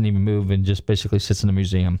something that doesn't even move and just basically sits in a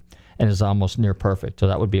museum and is almost near perfect. So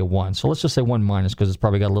that would be a 1. So let's just say 1- because it's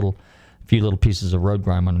probably got a few little pieces of road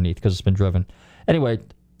grime underneath because it's been driven. Anyway,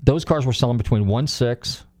 those cars were selling between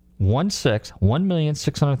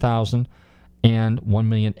 1,600,000 and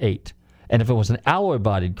 1,800,000. And if it was an alloy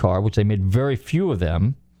bodied car, which they made very few of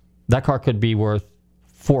them, that car could be worth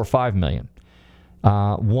 $4 or $5 million.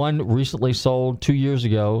 One recently sold 2 years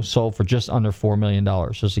ago, sold for just under $4 million,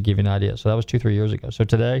 just to give you an idea. So that was 2-3 years ago. So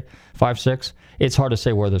today, 5, 6, it's hard to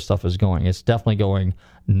say where this stuff is going. It's definitely going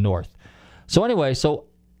north. So anyway, so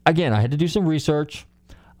again, I had to do some research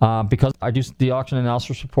because I do the auction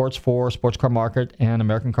analysis reports for Sports Car Market and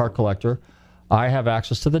American Car Collector. I have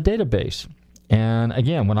access to the database. And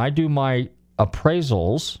again, when I do my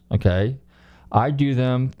appraisals, okay, I do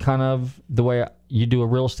them kind of the way you do a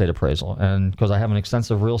real estate appraisal. And because I have an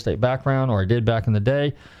extensive real estate background, or I did back in the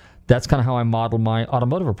day, that's kind of how I model my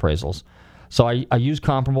automotive appraisals. So I use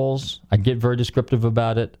comparables. I get very descriptive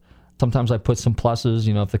about it. Sometimes I put some pluses.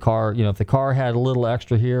 If the car had a little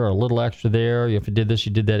extra here or a little extra there, if it did this,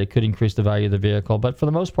 you did that, it could increase the value of the vehicle. But for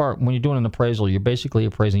the most part, when you're doing an appraisal, you're basically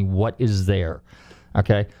appraising what is there.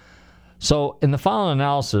 Okay. So in the following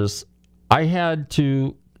analysis, I had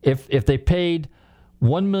to, if they paid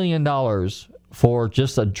 $1 million for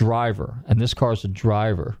just a driver, and this car is a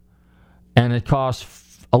driver, and it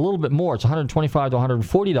costs a little bit more, it's $125 to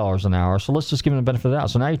 $140 an hour, so let's just give them the benefit of the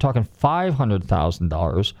doubt. So now you're talking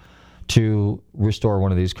 $500,000 to restore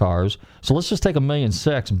one of these cars. So let's just take $1.6 million,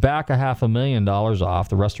 back $500,000 off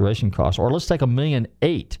the restoration cost, or let's take $1.8 million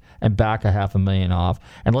and back $500,000 off,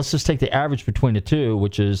 and let's just take the average between the two,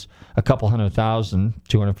 which is a couple $100,000,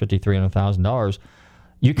 $250,000, $300,000.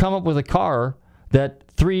 You come up with a car that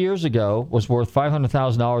 3 years ago was worth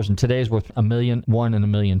 $500,000 and today is worth $1.1 million and $1.2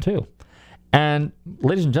 million. And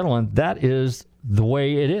ladies and gentlemen, that is the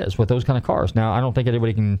way it is with those kind of cars. Now, I don't think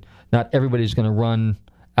not everybody's going to run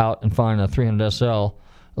out and find a 300 SL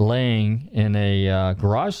laying in a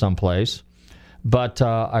garage someplace. But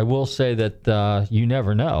I will say that you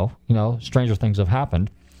never know. Stranger things have happened.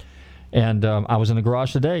 And I was in the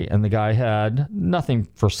garage today, and the guy had nothing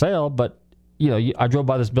for sale, but I drove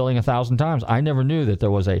by this building 1,000 times. I never knew that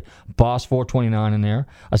there was a Boss 429 in there,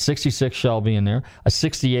 a 66 Shelby in there, a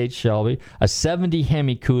 68 Shelby, a 70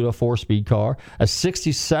 Hemi Cuda 4-speed car, a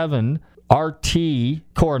 67 RT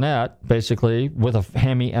Coronet, basically, with a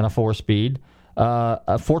Hemi and a 4-speed,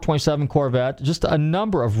 a 427 Corvette, just a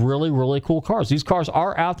number of really, really cool cars. These cars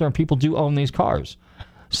are out there, and people do own these cars.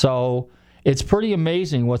 So it's pretty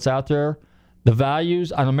amazing what's out there. The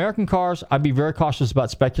values on American cars, I'd be very cautious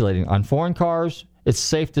about speculating. On foreign cars, it's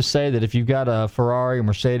safe to say that if you've got a Ferrari, a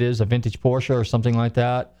Mercedes, a vintage Porsche, or something like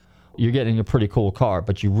that, you're getting a pretty cool car.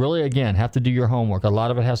 But you really, again, have to do your homework. A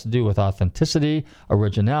lot of it has to do with authenticity,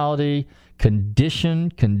 originality,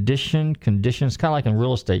 condition. It's kind of like in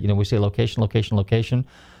real estate. We say location, location, location.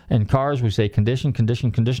 In cars, we say condition,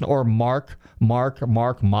 condition, condition, or mark, model,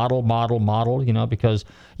 because,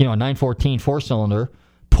 a 914 four-cylinder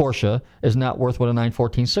Porsche is not worth what a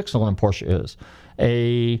 914 six-cylinder Porsche is.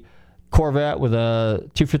 A Corvette with a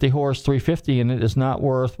 250 horse 350 in it is not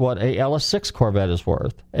worth what a LS6 Corvette is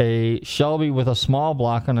worth. A Shelby with a small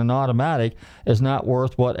block and an automatic is not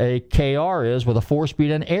worth what a KR is with a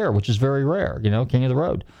 4-speed and air, which is very rare, king of the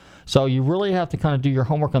road. So you really have to kind of do your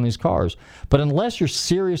homework on these cars. But unless you're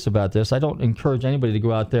serious about this, I don't encourage anybody to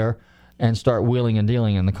go out there and start wheeling and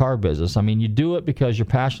dealing in the car business. I mean, you do it because you're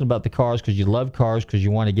passionate about the cars, because you love cars, because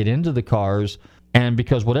you want to get into the cars, and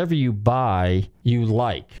because whatever you buy, you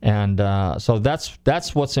like. And so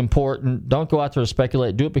that's what's important. Don't go out there to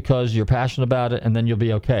speculate. Do it because you're passionate about it, and then you'll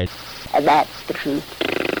be okay. And that's the truth.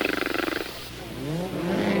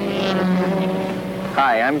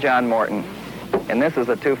 Hi, I'm John Morton, and this is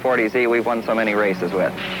the 240Z we've won so many races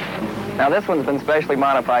with. Now, this one's been specially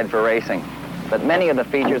modified for racing, but many of the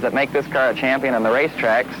features that make this car a champion on the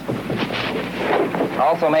racetracks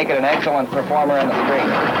also make it an excellent performer in the street.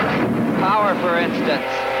 Power, for instance.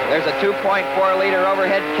 There's a 2.4-liter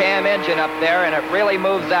overhead cam engine up there, and it really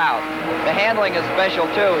moves out. The handling is special,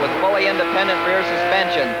 too, with fully independent rear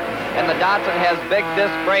suspension, and the Datsun has big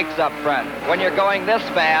disc brakes up front. When you're going this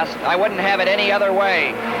fast, I wouldn't have it any other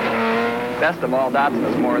way. Best of all, Datsun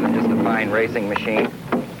is more than just a fine racing machine.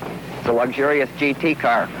 It's a luxurious GT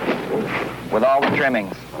car with all the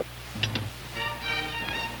trimmings.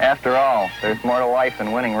 After all, there's more to life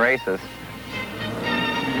than winning races.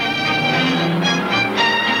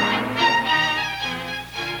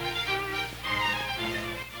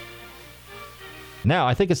 Now,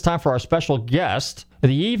 I think it's time for our special guest of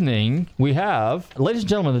the evening. We have, ladies and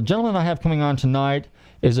gentlemen, the gentleman I have coming on tonight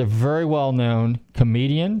is a very well-known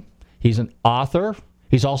comedian. He's an author.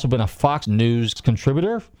 He's also been a Fox News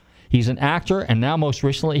contributor. He's an actor, and now most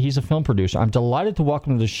recently, he's a film producer. I'm delighted to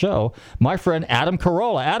welcome to the show my friend Adam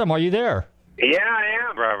Carolla. Adam, are you there? Yeah, I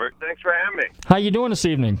am, Robert. Thanks for having me. How you doing this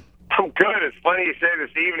evening? I'm good. It's funny you say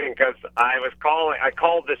this evening because I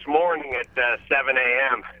called this morning at 7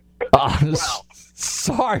 a.m.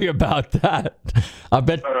 Sorry about that. I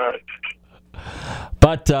bet.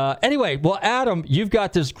 But anyway, well, Adam, you've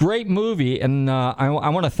got this great movie, and I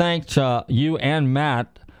want to thank you and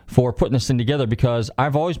Matt for putting this thing together because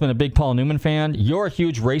I've always been a big Paul Newman fan. You're a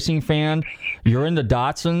huge racing fan. You're into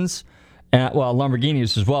Datsuns,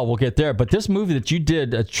 Lamborghinis as well. We'll get there. But this movie that you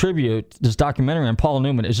did, a tribute, this documentary on Paul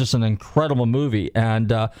Newman, is just an incredible movie.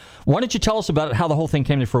 And why don't you tell us about it, how the whole thing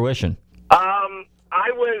came to fruition? I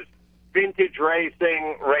was vintage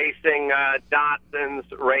racing Datsuns,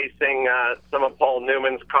 racing some of Paul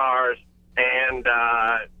Newman's cars, and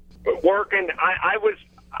working. I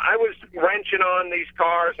was wrenching on these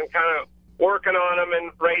cars and kind of working on them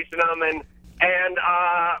and racing them, and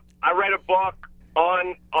I read a book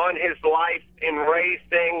on his life in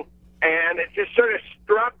racing, and it just sort of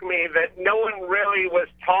struck me that no one really was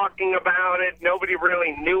talking about it. Nobody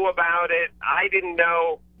really knew about it. I didn't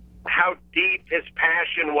know how deep his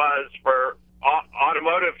passion was for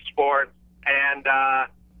automotive sports, and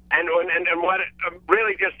what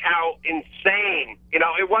really just how insane.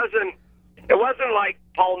 It wasn't like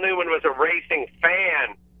Paul Newman was a racing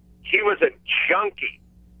fan. He was a junkie.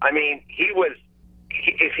 I mean, if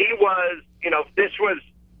this was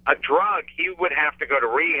a drug, he would have to go to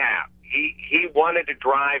rehab. He wanted to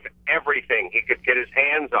drive everything he could get his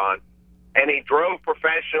hands on, and he drove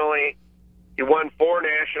professionally. He won 4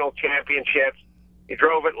 national championships. He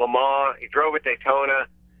drove at Le Mans. He drove at Daytona.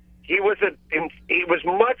 he was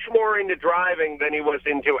much more into driving than he was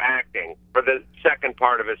into acting for the second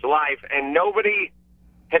part of his life, and nobody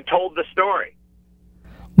had told the story.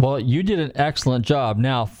 Well, you did an excellent job.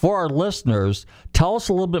 Now, for our listeners, tell us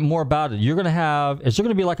a little bit more about it. Is there going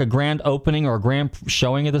to be like a grand opening or a grand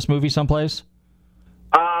showing of this movie someplace?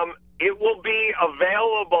 It will be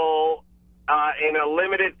available in a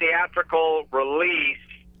limited theatrical release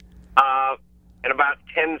in about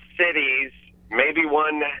 10 cities, maybe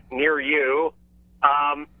one near you.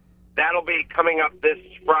 That'll be coming up this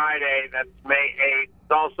Friday. That's May 8th. It's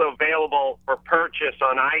also available for purchase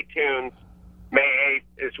on iTunes May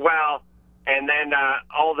 8th as well. And then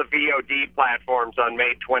all the VOD platforms on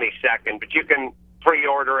May 22nd. But you can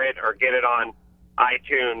pre-order it or get it on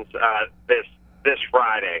iTunes this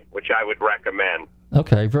Friday, which I would recommend.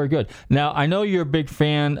 Okay, very good. Now, I know you're a big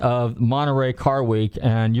fan of Monterey Car Week,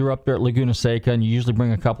 and you're up there at Laguna Seca, and you usually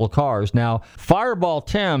bring a couple of cars. Now, Fireball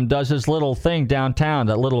Tim does his little thing downtown,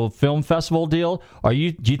 that little film festival deal. Have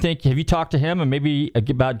you talked to him and maybe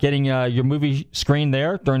about getting your movie screened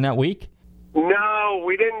there during that week? No,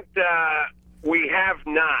 we didn't. We have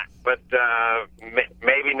not, but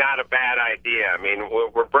maybe not a bad idea. I mean,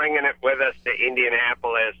 we're bringing it with us to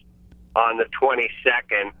Indianapolis on the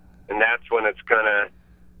 22nd, and that's when it's going to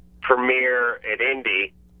premiere at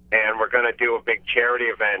Indy, and we're going to do a big charity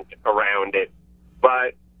event around it.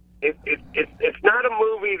 But it's not a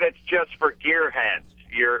movie that's just for gearheads.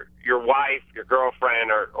 Your wife, your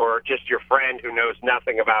girlfriend, or just your friend who knows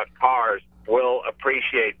nothing about cars will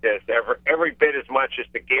appreciate this every bit as much as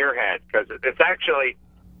the gearhead, because it's actually,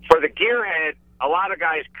 for the gearhead, a lot of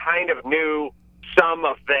guys kind of knew some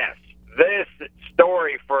of this. This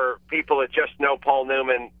story, for people that just know Paul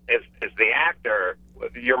Newman as the actor,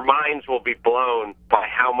 your minds will be blown by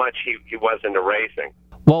how much he was into racing.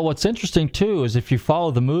 Well, what's interesting, too, is if you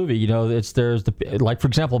follow the movie, for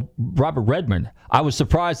example, Robert Redford. I was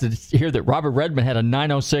surprised to hear that Robert Redford had a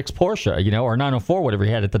 906 Porsche, or 904, whatever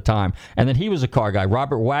he had at the time. And then he was a car guy.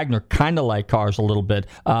 Robert Wagner kind of liked cars a little bit.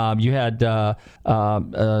 You had,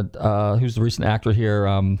 who's the recent actor here?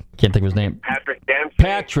 Can't think of his name. Patrick Dempsey.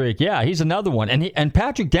 Patrick, yeah, he's another one. And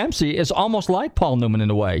Patrick Dempsey is almost like Paul Newman in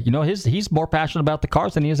a way. He's more passionate about the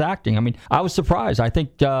cars than he is acting. I mean, I was surprised. I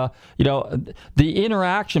think, the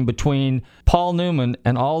interaction between Paul Newman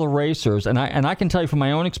and all the racers, and I can tell you from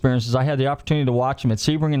my own experiences, I had the opportunity to watch him at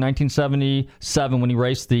Sebring in 1977 when he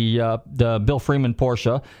raced the Bill Freeman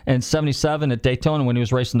Porsche, and 77 at Daytona when he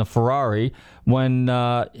was racing the Ferrari. When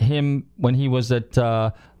he was at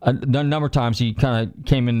a number of times, he kind of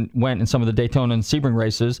came and went in some of the Daytona and Sebring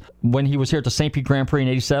races. When he was here at the St. Pete Grand Prix in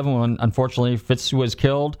 '87, when unfortunately Fitz was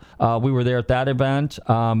killed, we were there at that event.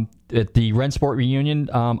 At the Rennsport reunion,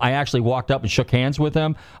 I actually walked up and shook hands with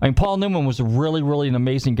him. I mean, Paul Newman was really, really an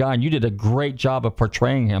amazing guy, and you did a great job of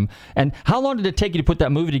portraying him. And how long did it take you to put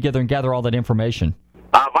that movie together and gather all that information?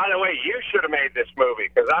 By the way, you should have made this movie,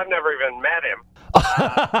 because I've never even met him.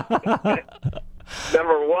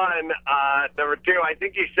 Number one. Number two, I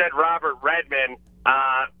think you said Robert Redford.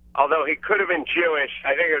 Although he could have been Jewish,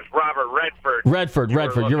 I think it was Robert Redford. Redford,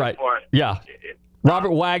 you're right. Yeah.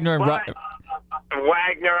 Robert Wagner and...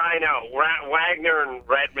 Wagner, I know. Wagner and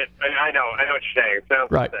Redmond, I know what you're saying. It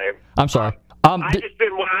sounds right. The same. I'm sorry. I just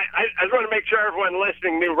didn't want. I just want to make sure everyone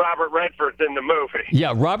listening knew Robert Redford's in the movie.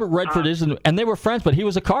 Yeah, Robert Redford isn't, and they were friends, but he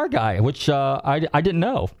was a car guy, which I didn't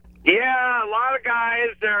know. Yeah, a lot of guys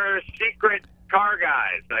are secret car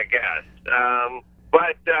guys, I guess.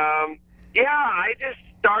 I just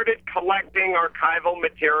started collecting archival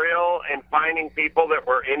material and finding people that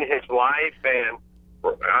were in his life, and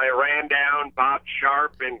I ran down Bob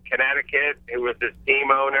Sharp in Connecticut, who was his team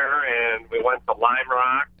owner, and we went to Lime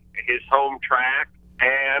Rock, his home track,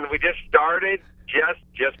 and we just started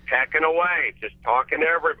just pecking away, just talking to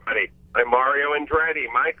everybody. Like Mario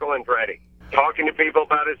Andretti, Michael Andretti, talking to people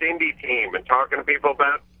about his Indy team, and talking to people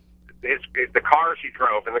about the cars he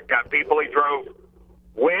drove, and the people he drove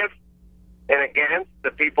with and against, the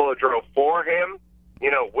people who drove for him,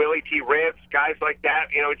 Willie T. Ribbs, guys like that,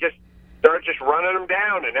 just started just running them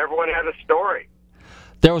down, and everyone had a story.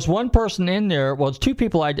 There was one person in there. Well, it's two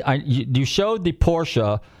people. You showed the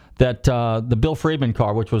Porsche, that the Bill Freeman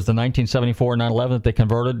car, which was the 1974 911 that they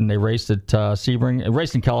converted, and they raced at Sebring. It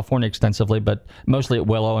raced in California extensively, but mostly at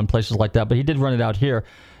Willow and places like that. But he did run it out here.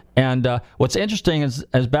 And what's interesting is,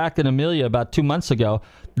 as back in Amelia about 2 months ago,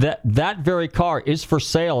 that very car is for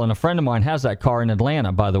sale, and a friend of mine has that car in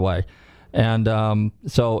Atlanta, by the way. And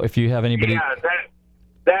so if you have anybody... Yeah,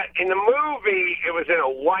 that in the movie, it was in a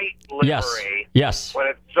white livery. Yes. When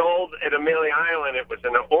it sold at Amelia Island, it was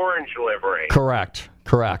in an orange livery. Correct.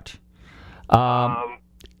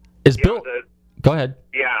 Go ahead.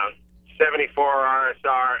 Yeah, 74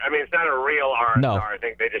 RSR. I mean, it's not a real RSR. No. I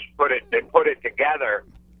think they just put it together.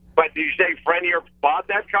 But did you say a friend of yours bought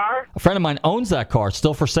that car? A friend of mine owns that car. It's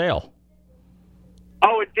still for sale.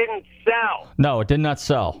 Oh, it didn't sell. No, it did not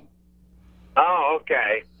sell. Oh,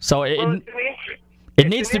 okay. So it's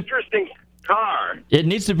an interesting car. It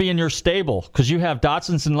needs to be in your stable because you have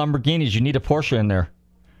Datsuns and Lamborghinis. You need a Porsche in there.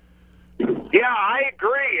 Yeah, I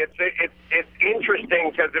agree. It's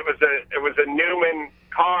interesting because it was a Newman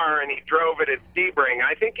car and he drove it at Sebring.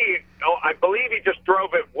 I believe he just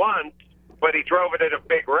drove it once, but he drove it at a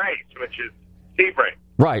big race, which is Sebring.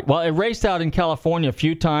 Right. Well, it raced out in California a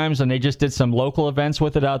few times, and they just did some local events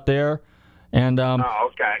with it out there. And oh,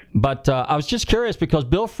 okay. But I was just curious because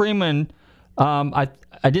Bill Freeman, I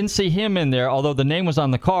didn't see him in there, although the name was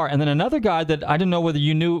on the car. And then another guy that I didn't know whether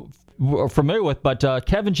you knew or familiar with, but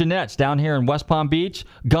Kevin Jeanette's down here in West Palm Beach,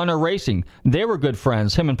 Gunner Racing. They were good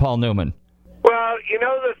friends, him and Paul Newman. Well, you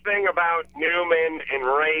know the thing about Newman and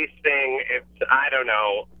racing, I don't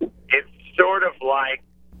know, it's sort of like,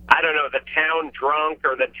 I don't know, the town drunk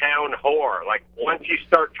or the town whore. Like, once you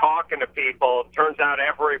start talking to people, it turns out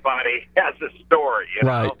everybody has a story, you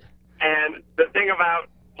know? Right. And the thing about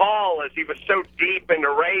Paul is he was so deep into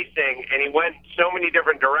racing, and he went so many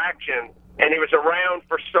different directions, and he was around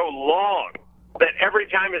for so long that every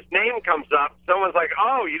time his name comes up, someone's like,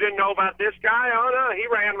 oh, you didn't know about this guy? Oh, no, he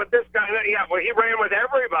ran with this guy. Yeah, well, he ran with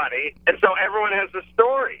everybody, and so everyone has a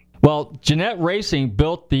story. Well, Jeanette Racing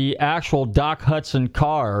built the actual Doc Hudson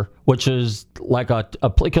car, which is like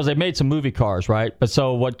because they made some movie cars, right? But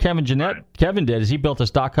so what Kevin did is he built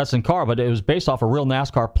this Doc Hudson car, but it was based off a real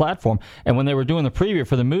NASCAR platform. And when they were doing the preview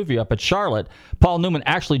for the movie up at Charlotte, Paul Newman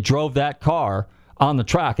actually drove that car on the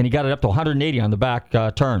track, and he got it up to 180 on the back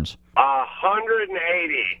turns.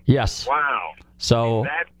 180. Yes. Wow. So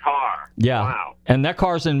that car. Yeah. Wow. And that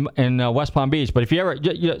car's in West Palm Beach. But if you ever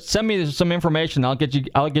send me some information, I'll get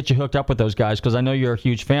you hooked up with those guys because I know you're a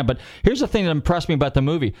huge fan. But here's the thing that impressed me about the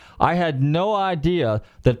movie. I had no idea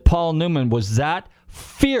that Paul Newman was that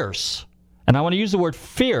fierce, and I want to use the word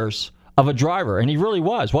fierce, of a driver, and he really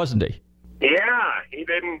was, wasn't he? Yeah, he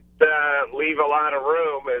didn't leave a lot of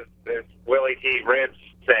room, as Willie T. Ribs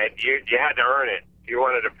said. You had to earn it. If you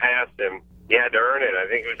wanted to pass him, you had to earn it. I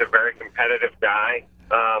think he was a very competitive guy.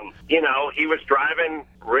 He was driving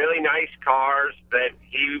really nice cars that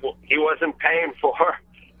he wasn't paying for,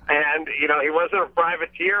 and he wasn't a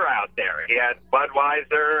privateer out there. He had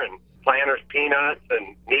Budweiser and Planters Peanuts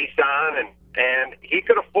and Nissan, and he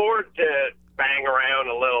could afford to bang around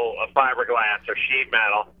a fiberglass or sheet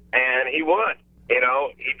metal, and he would. He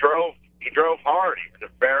drove hard. He was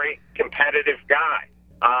a very competitive guy.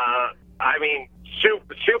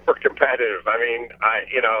 Super competitive. In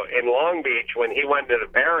Long Beach, when he went to the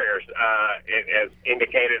barriers, as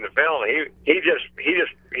indicated in the film, he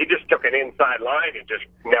just took an inside line and just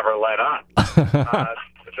never let up.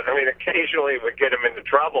 Occasionally it would get him into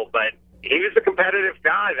trouble, but he was a competitive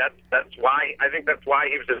guy. That's why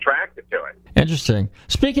he was attracted to it. Interesting.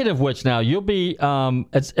 Speaking of which, now you'll be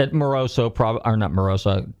at Moroso, or not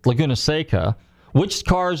Moroso, Laguna Seca. Which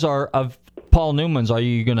cars of Paul Newman's are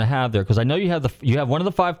you going to have there? Because I know you have one of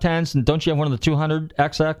the 510s, and don't you have one of the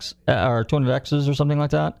 200XX or 200Xs or something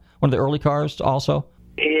like that? One of the early cars also.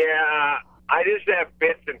 Yeah, I just have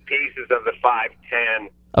bits and pieces of the 510.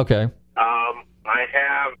 Okay. I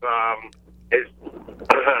have his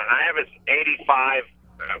 85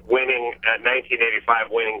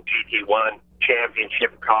 1985 winning GT1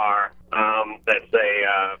 championship car. That's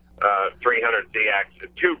a 300ZX, a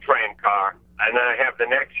two-train car. And then I have the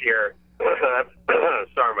next year,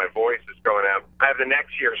 sorry, my voice is going out. I have the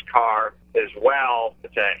next year's car as well.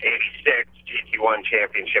 It's an 86 GT1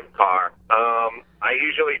 championship car. I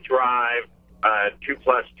usually drive a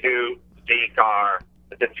 2+2 Z car.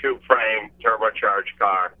 It's a two-frame turbocharged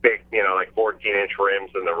car. Big, like 14-inch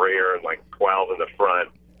rims in the rear and like 12 in the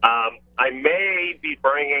front. I may be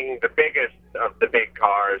bringing the biggest of the big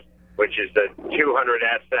cars, which is the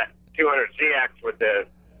 200ZX with the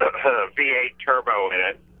V8 turbo in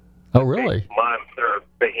it. Oh, really? Monster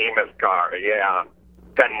behemoth car, yeah.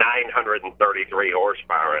 Got 933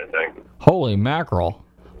 horsepower, I think. Holy mackerel!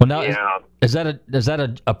 Well, now yeah. is that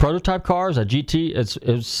a prototype car? Is that GT?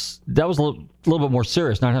 That was a little bit more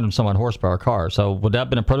serious, 900 some odd horsepower car. So would that have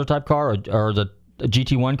been a prototype car or the a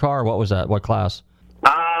GT1 car? Or what was that? What class?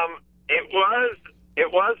 It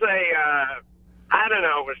was a I don't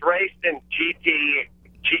know. It was raced in it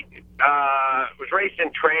was raced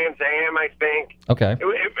in Trans Am, I think. Okay.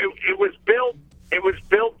 It was built. It was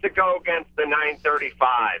built to go against the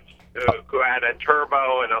 935s, who had a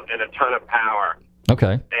turbo and a ton of power.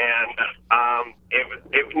 Okay. And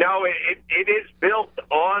it is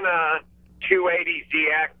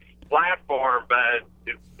platform, but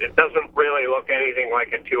it doesn't really look anything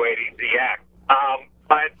like a 280ZX.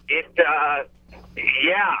 But it's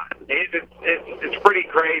pretty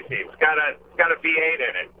crazy. It's got a V8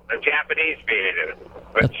 in it, a Japanese V8 in it,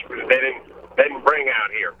 which they didn't bring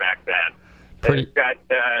out here back then. It's got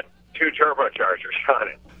 2 turbochargers on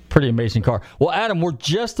it. Pretty amazing car. Well, Adam, we're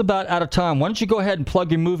just about out of time. Why don't you go ahead and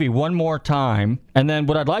plug your movie one more time? And then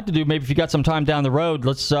what I'd like to do, maybe if you got some time down the road,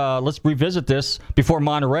 let's revisit this before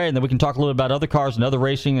Monterey, and then we can talk a little about other cars and other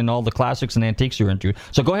racing and all the classics and antiques you're into.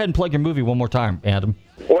 So go ahead and plug your movie one more time, Adam.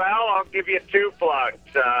 Well, I'll give you 2 plugs.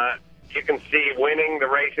 You can see Winning the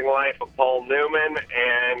Racing Life of Paul Newman,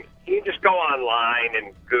 and you can just go online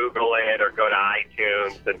and Google it or go to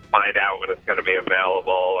iTunes and find out when it's going to be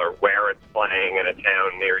available or where it's playing in a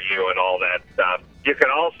town near you and all that stuff. You can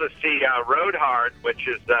also see Road Hard, which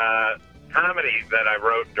is a comedy that I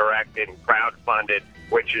wrote and directed and crowdfunded,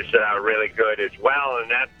 which is really good as well,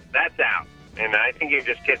 and that's out. And I think you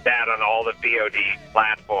just get that on all the VOD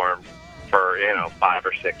platforms for, $5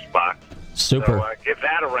 or $6. Super. So give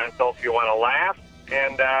that a rental if you want to laugh,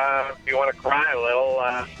 and if you want to cry a little,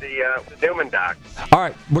 the Newman doc. All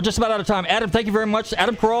right, we're just about out of time. Adam, thank you very much.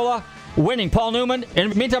 Adam Carolla, Winning, Paul Newman. In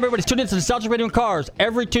the meantime, everybody's tuned into Nostalgic Radio and Cars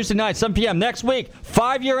every Tuesday night, 7 p.m. Next week,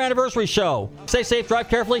 5-year anniversary show. Stay safe, drive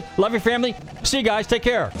carefully, love your family. See you guys. Take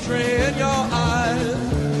care. Train your eyes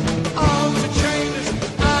on the trainers,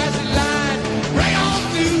 eyes in line. Bring on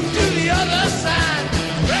through to the other side.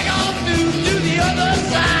 Bring on through to the other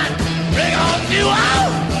side. Bring on through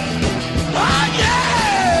out. Oh, yeah!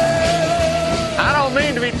 I don't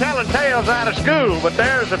mean to be telling tales out of school, but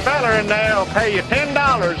there's a feller in there who'll pay you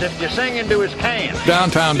 $10 if you sing into his can.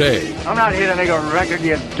 Downtown Dave. I'm not here to make a record,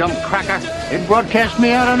 you dumb cracker. It broadcast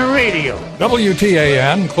me out on the radio.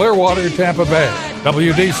 WTAN, Clearwater, Tampa Bay.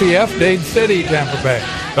 WDCF, Dade City, Tampa Bay.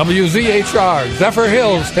 WZHR, Zephyr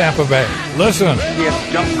Hills, Tampa Bay. Listen. You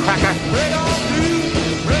dumb cracker.